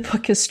way the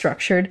book is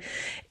structured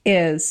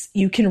is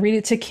you can read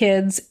it to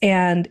kids,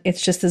 and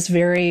it's just this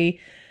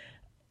very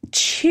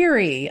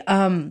cheery,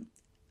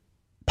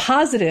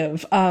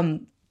 positive,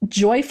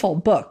 joyful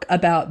book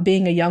about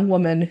being a young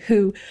woman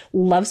who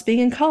loves being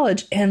in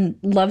college and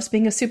loves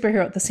being a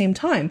superhero at the same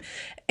time.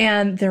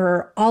 And there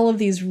are all of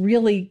these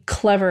really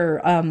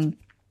clever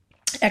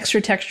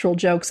extra textual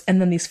jokes, and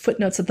then these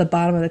footnotes at the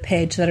bottom of the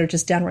page that are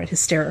just downright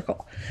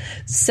hysterical.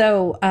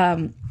 So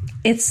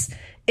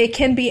it it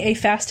can be a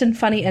fast and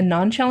funny and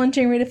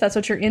non-challenging read if that's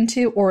what you're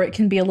into, or it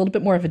can be a little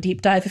bit more of a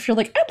deep dive if you're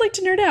like, I'd like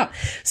to nerd out.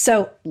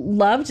 So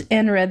loved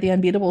and read The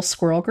Unbeatable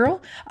Squirrel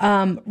Girl.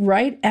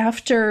 Right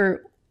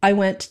after I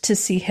went to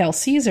see Hail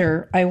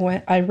Caesar,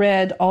 I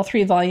read all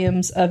 3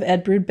 volumes of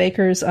Ed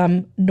Brubaker's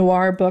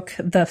noir book,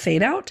 The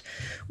Fade Out,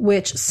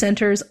 which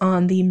centers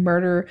on the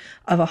murder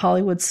of a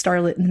Hollywood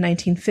starlet in the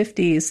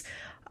 1950s.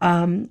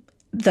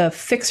 The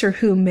fixer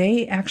who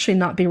may actually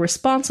not be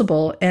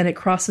responsible, and it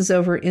crosses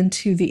over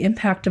into the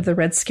impact of the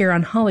Red Scare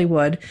on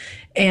Hollywood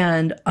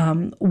and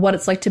what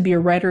it's like to be a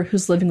writer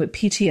who's living with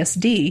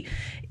PTSD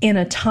in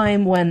a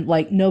time when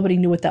like nobody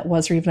knew what that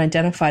was or even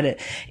identified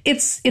it.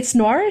 It's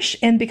noirish,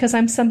 and because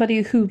I'm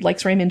somebody who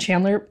likes Raymond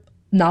Chandler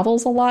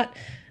novels a lot,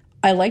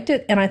 I liked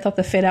it, and I thought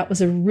The Fade Out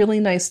was a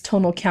really nice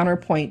tonal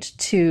counterpoint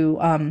to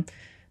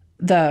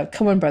the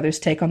Coen brothers'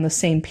 take on the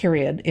same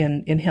period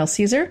in Hail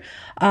Caesar.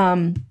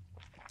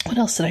 What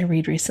else did I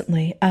read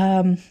recently?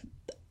 The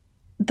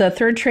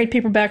 3rd trade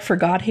paperback for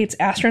God Hates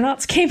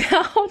Astronauts came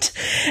out,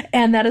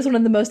 and that is one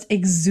of the most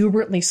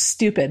exuberantly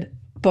stupid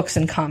books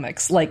in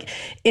comics. Like,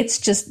 it's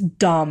just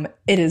dumb.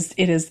 It is.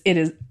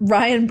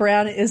 Ryan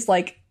Brown is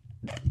like,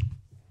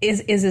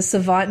 is a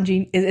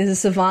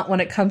savant when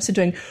it comes to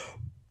doing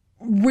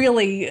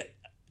really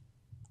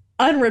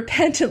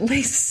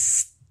unrepentantly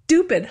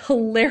stupid,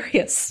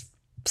 hilarious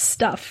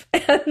stuff.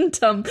 And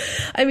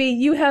I mean,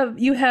 you have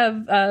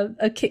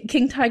a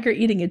king tiger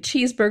eating a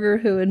cheeseburger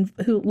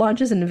who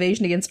launches an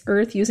invasion against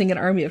Earth using an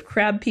army of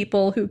crab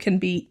people who can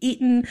be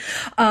eaten.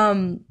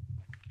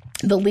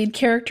 The lead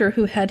character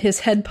who had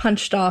his head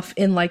punched off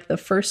in like the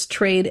first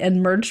trade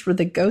and merged with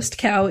a ghost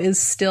cow is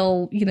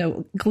still,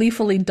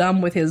 gleefully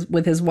dumb with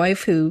his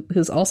wife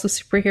who's also a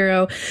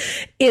superhero.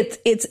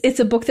 It's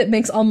a book that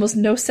makes almost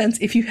no sense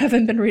if you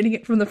haven't been reading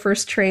it from the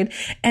first trade,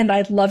 and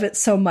I love it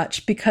so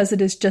much because it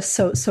is just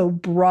so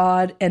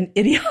broad and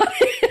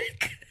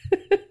idiotic.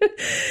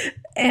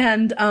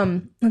 And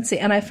let's see,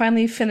 and I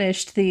finally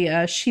finished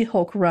the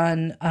She-Hulk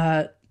run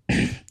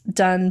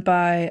done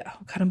by, oh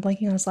God, I'm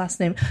blanking on his last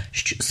name.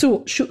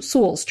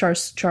 Soules,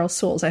 Charles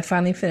Soules. I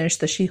finally finished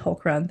the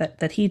She-Hulk run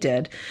that he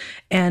did,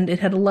 and it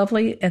had a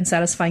lovely and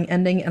satisfying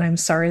ending, and I'm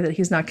sorry that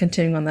he's not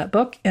continuing on that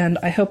book, and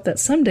I hope that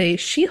someday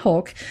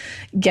She-Hulk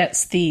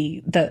gets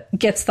the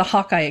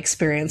Hawkeye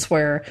experience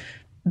where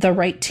the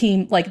right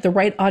team, like the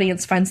right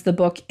audience, finds the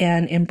book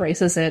and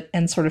embraces it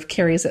and sort of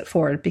carries it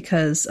forward,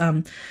 because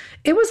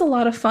it was a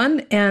lot of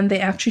fun, and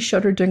they actually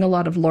showed her doing a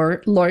lot of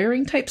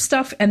lawyering type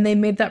stuff, and they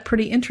made that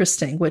pretty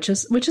interesting, which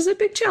is a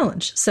big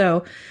challenge.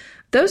 So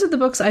those are the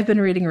books I've been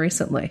reading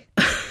recently.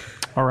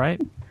 All right.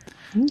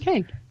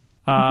 Okay.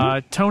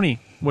 Tony,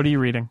 what are you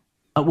reading?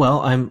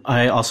 Well,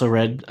 I also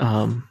read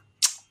the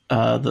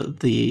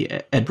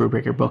Ed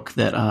Brubaker book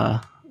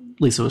that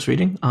Lisa was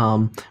reading,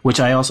 which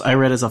I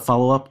read as a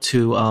follow-up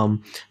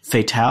to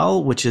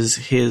Fatale, which is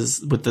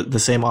his with the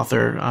same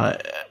author,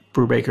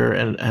 Brubaker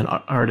and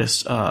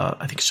artist,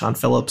 I think Sean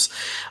Phillips,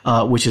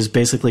 which is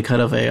basically kind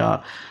of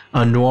a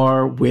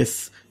noir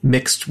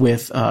mixed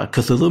with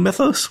Cthulhu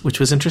mythos,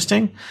 which was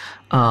interesting.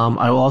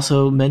 I will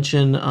also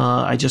mention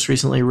I just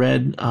recently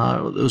read,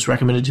 it was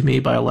recommended to me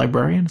by a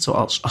librarian, so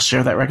I'll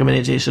share that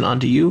recommendation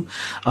onto you.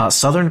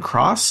 Southern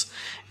Cross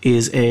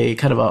is a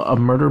kind of a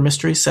murder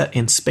mystery set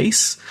in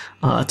space.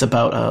 It's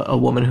about a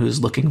woman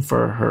who's looking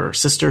for her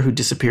sister who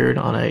disappeared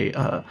on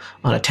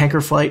a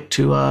tanker flight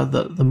to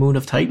the moon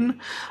of Titan.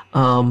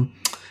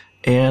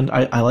 And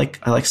I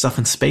like stuff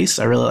in space.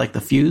 I really like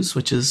The Fuse,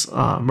 which is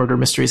murder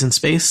mysteries in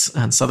space,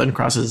 and Southern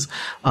Cross is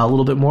a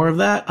little bit more of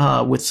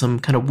that, with some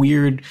kind of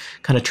weird,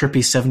 kind of trippy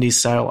 70s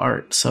style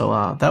art.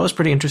 So that was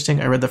pretty interesting.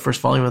 I read the first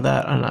volume of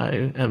that, and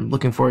I am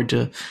looking forward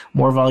to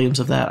more volumes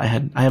of that. I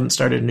haven't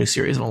started a new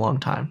series in a long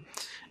time.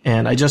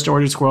 And I just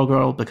ordered Squirrel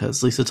Girl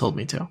because Lisa told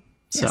me to.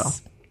 So,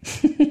 Yes.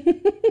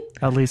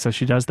 Lisa,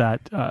 she does that.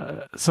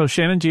 So,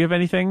 Shannon, do you have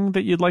anything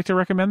that you'd like to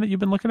recommend that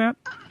you've been looking at?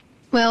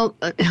 Well,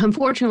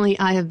 unfortunately,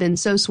 I have been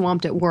so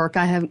swamped at work.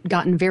 I have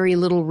gotten very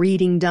little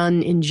reading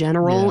done in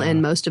general,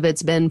 and most of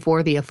it's been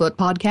for the Afoot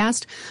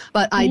podcast.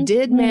 But I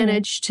did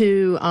manage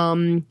to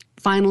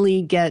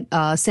finally get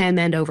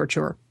Sandman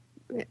Overture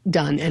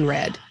done and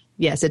read.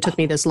 Yes, it took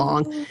me this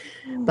long.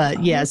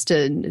 But yes,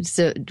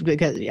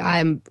 because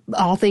I'm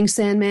all things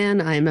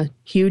Sandman. I'm a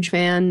huge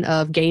fan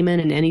of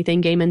Gaiman and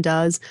anything Gaiman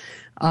does.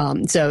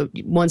 So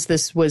once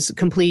this was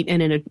complete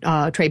and in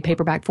a trade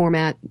paperback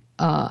format,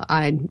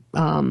 I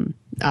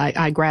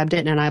grabbed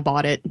it and I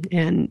bought it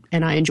and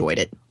I enjoyed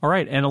it. All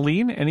right. And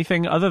Aline,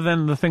 anything other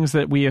than the things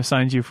that we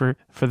assigned you for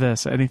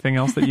this? Anything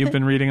else that you've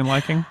been reading and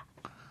liking?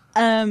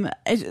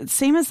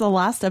 Same as the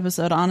last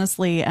episode,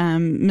 honestly.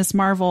 Miss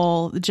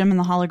Marvel, the Gem and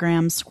the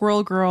Hologram,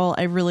 Squirrel Girl,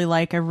 I really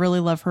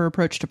love her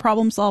approach to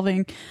problem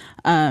solving,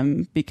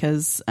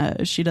 because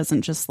she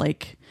doesn't just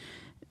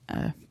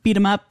beat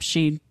them up.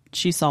 She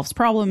solves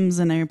problems,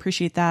 and I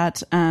appreciate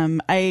that.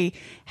 I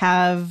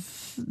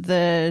have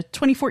the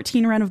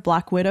 2014 run of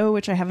Black Widow,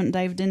 which I haven't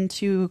dived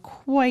into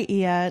quite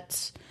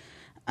yet.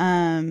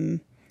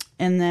 And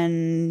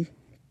then,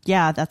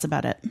 yeah, that's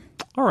about it.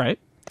 All right.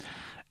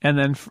 And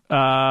then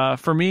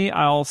for me,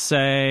 I'll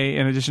say,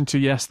 in addition to,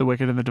 yes, The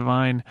Wicked and the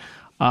Divine,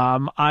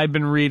 I've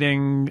been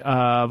reading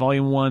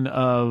volume 1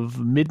 of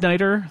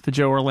Midnighter, the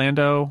Joe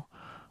Orlando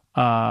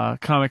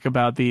comic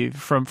about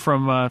from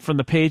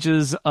the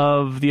pages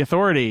of The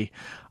Authority,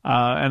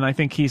 and I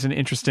think he's an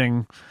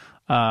interesting.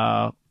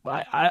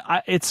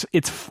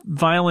 It's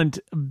violent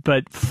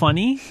but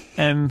funny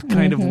and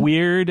kind of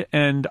weird,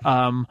 and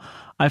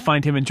I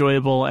find him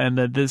enjoyable. And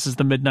that this is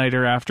the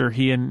Midnighter after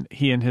he and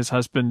his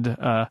husband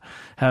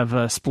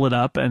have split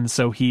up, and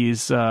so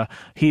he's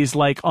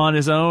like on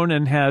his own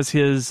and has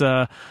his.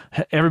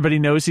 Everybody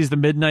knows he's the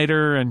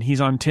Midnighter, and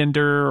he's on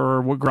Tinder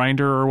or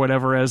Grindr or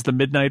whatever as the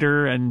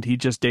Midnighter, and he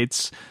just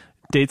dates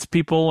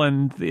people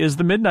and is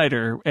the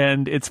Midnighter,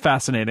 and it's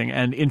fascinating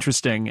and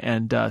interesting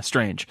and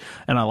strange,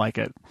 and I like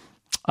it.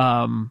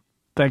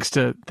 Thanks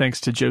to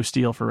Joe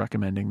Steele for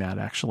recommending that,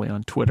 actually,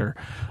 on Twitter.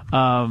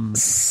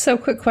 So,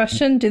 quick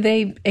question: do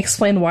they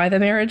explain why the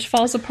marriage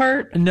falls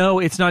apart? No,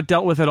 it's not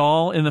dealt with at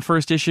all in the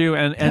first issue,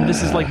 and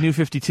this is like New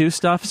 52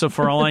 stuff. So,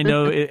 for all I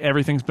know,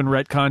 everything's been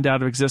retconned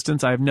out of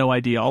existence. I have no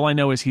idea. All I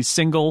know is he's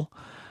single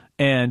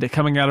and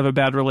coming out of a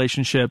bad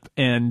relationship,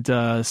 and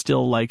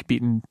still like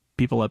beating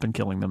people up and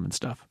killing them and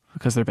stuff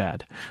because they're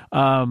bad.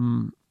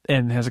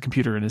 And has a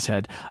computer in his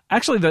head.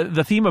 Actually,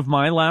 the theme of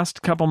my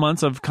last couple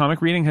months of comic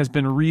reading has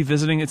been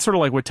revisiting. It's sort of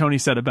like what Tony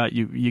said about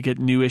you get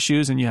new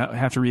issues and you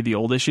have to read the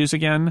old issues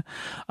again.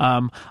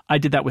 I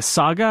did that with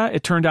Saga.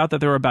 It turned out that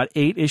there were about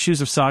 8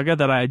 issues of Saga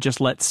that I had just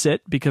let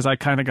sit because I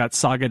kind of got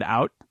Saga'd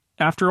out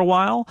after a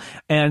while.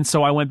 And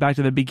so I went back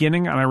to the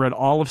beginning and I read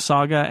all of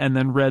Saga and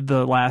then read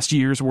the last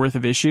year's worth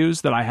of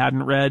issues that I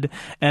hadn't read.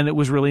 And it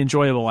was really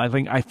enjoyable. I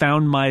think I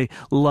found my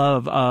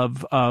love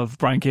of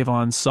Brian K.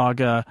 Vaughan's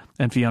Saga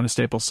and Fiona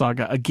Staples'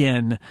 Saga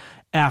again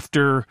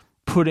after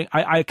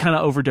I kind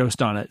of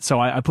overdosed on it,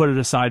 so I put it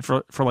aside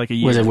for like a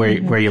year. Was it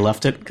where you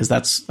left it? Because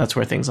that's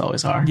where things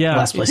always are. Yeah,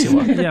 last place you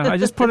look. Yeah, I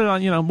just put it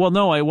on. Well,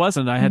 no, I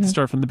wasn't. I had to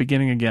start from the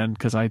beginning again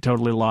because I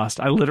totally lost.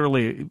 I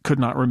literally could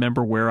not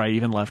remember where I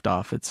even left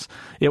off. It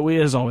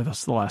is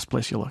always the last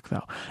place you look,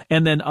 though.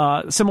 And then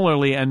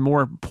similarly and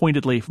more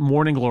pointedly,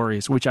 Morning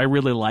Glories, which I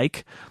really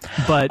like,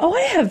 but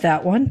I have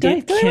that one.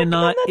 Did I recommend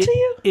that to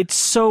you? It's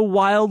so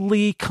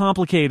wildly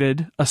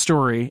complicated a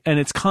story, and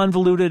it's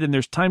convoluted, and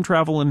there's time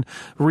travel and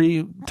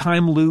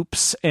time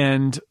loops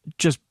and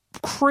just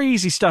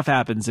crazy stuff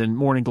happens in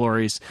Morning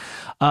Glories.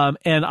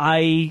 And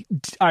I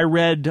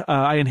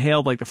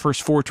inhaled like the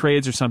first 4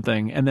 trades or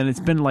something, and then it's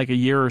been like a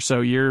year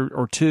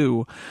or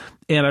two,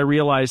 and I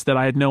realized that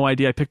I had no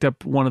idea. I picked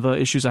up one of the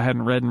issues I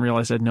hadn't read and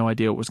realized I had no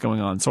idea what was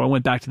going on. So I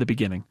went back to the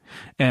beginning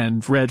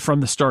and read from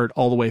the start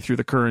all the way through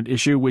the current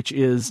issue, which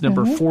is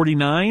number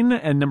 49,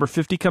 and number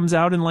 50 comes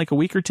out in like a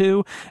week or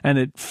two, and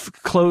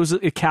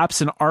it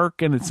caps an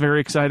arc, and it's very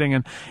exciting.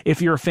 And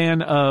if you're a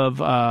fan of,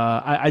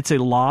 I'd say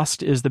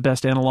Lost is the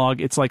best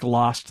analog. It's like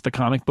Lost, the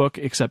comic book,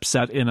 except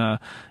set in a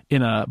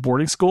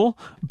boarding school,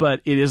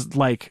 but it is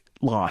like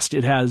Lost.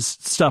 It has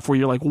stuff where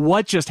you're like,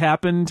 what just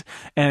happened?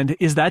 And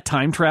is that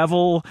time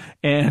travel?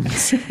 And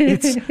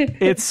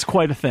it's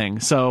quite a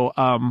thing. So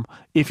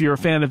if you're a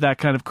fan of that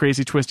kind of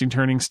crazy twisting,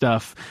 turning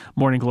stuff,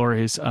 Morning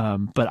Glories.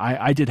 But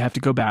I did have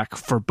to go back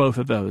for both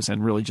of those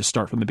and really just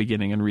start from the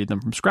beginning and read them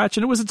from scratch.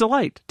 And it was a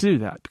delight to do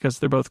that because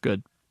they're both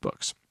good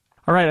books.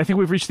 All right. I think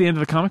we've reached the end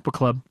of the comic book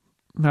club.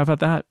 How about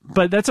that?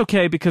 But that's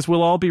okay because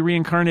we'll all be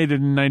reincarnated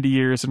in 90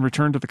 years and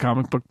return to the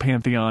comic book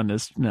pantheon.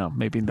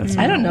 Maybe that's.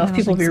 I don't know if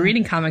people will be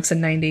reading comics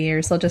in 90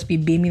 years. They'll just be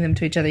beaming them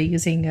to each other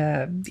using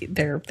their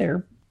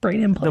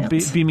brain implants. They'll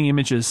be beaming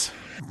images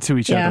to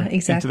each other. Yeah,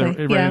 exactly.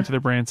 Into their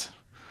brains.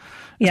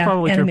 That's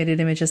probably animated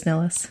images, no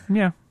less.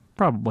 Yeah,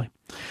 probably.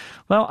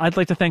 Well, I'd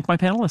like to thank my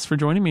panelists for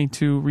joining me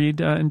to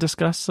read and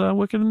discuss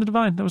Wicked and the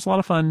Divine. That was a lot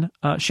of fun.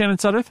 Shannon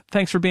Sudderth,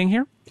 thanks for being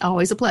here.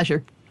 Always a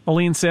pleasure.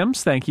 Aline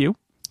Sims, thank you.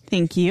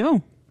 Thank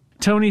you.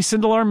 Tony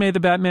Sindelar, may the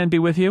Batman be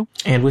with you.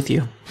 And with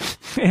you.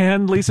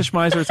 And Lisa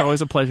Schmeiser, it's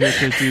always a pleasure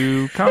to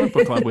do Comic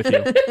Book Club with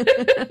you.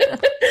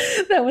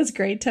 That was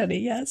great, Tony.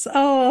 Yes.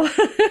 Oh,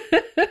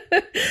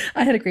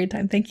 I had a great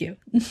time. Thank you.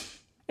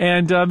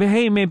 And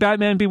hey, may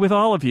Batman be with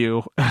all of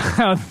you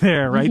out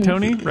there, right,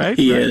 Tony? Right?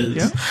 He right? is.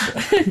 Yeah?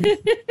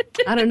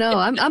 I don't know.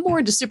 I'm more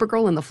into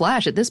Supergirl and the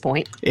Flash at this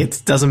point.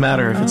 It doesn't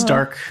matter if it's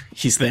dark.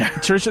 He's there.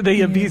 Church,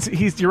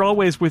 you're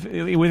always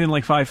within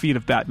like 5 feet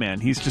of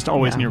Batman. He's just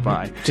always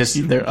nearby.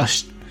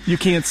 You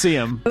can't see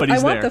him, but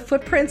he's there. I want the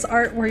footprints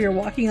art where you're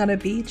walking on a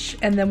beach,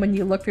 and then when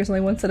you look, there's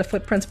only one set of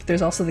footprints, but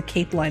there's also the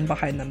cape line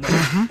behind them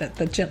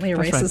that gently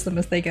erases them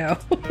as they go.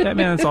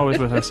 Batman is always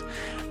with us.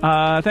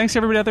 Thanks,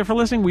 everybody out there, for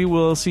listening. We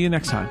will see you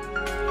next time.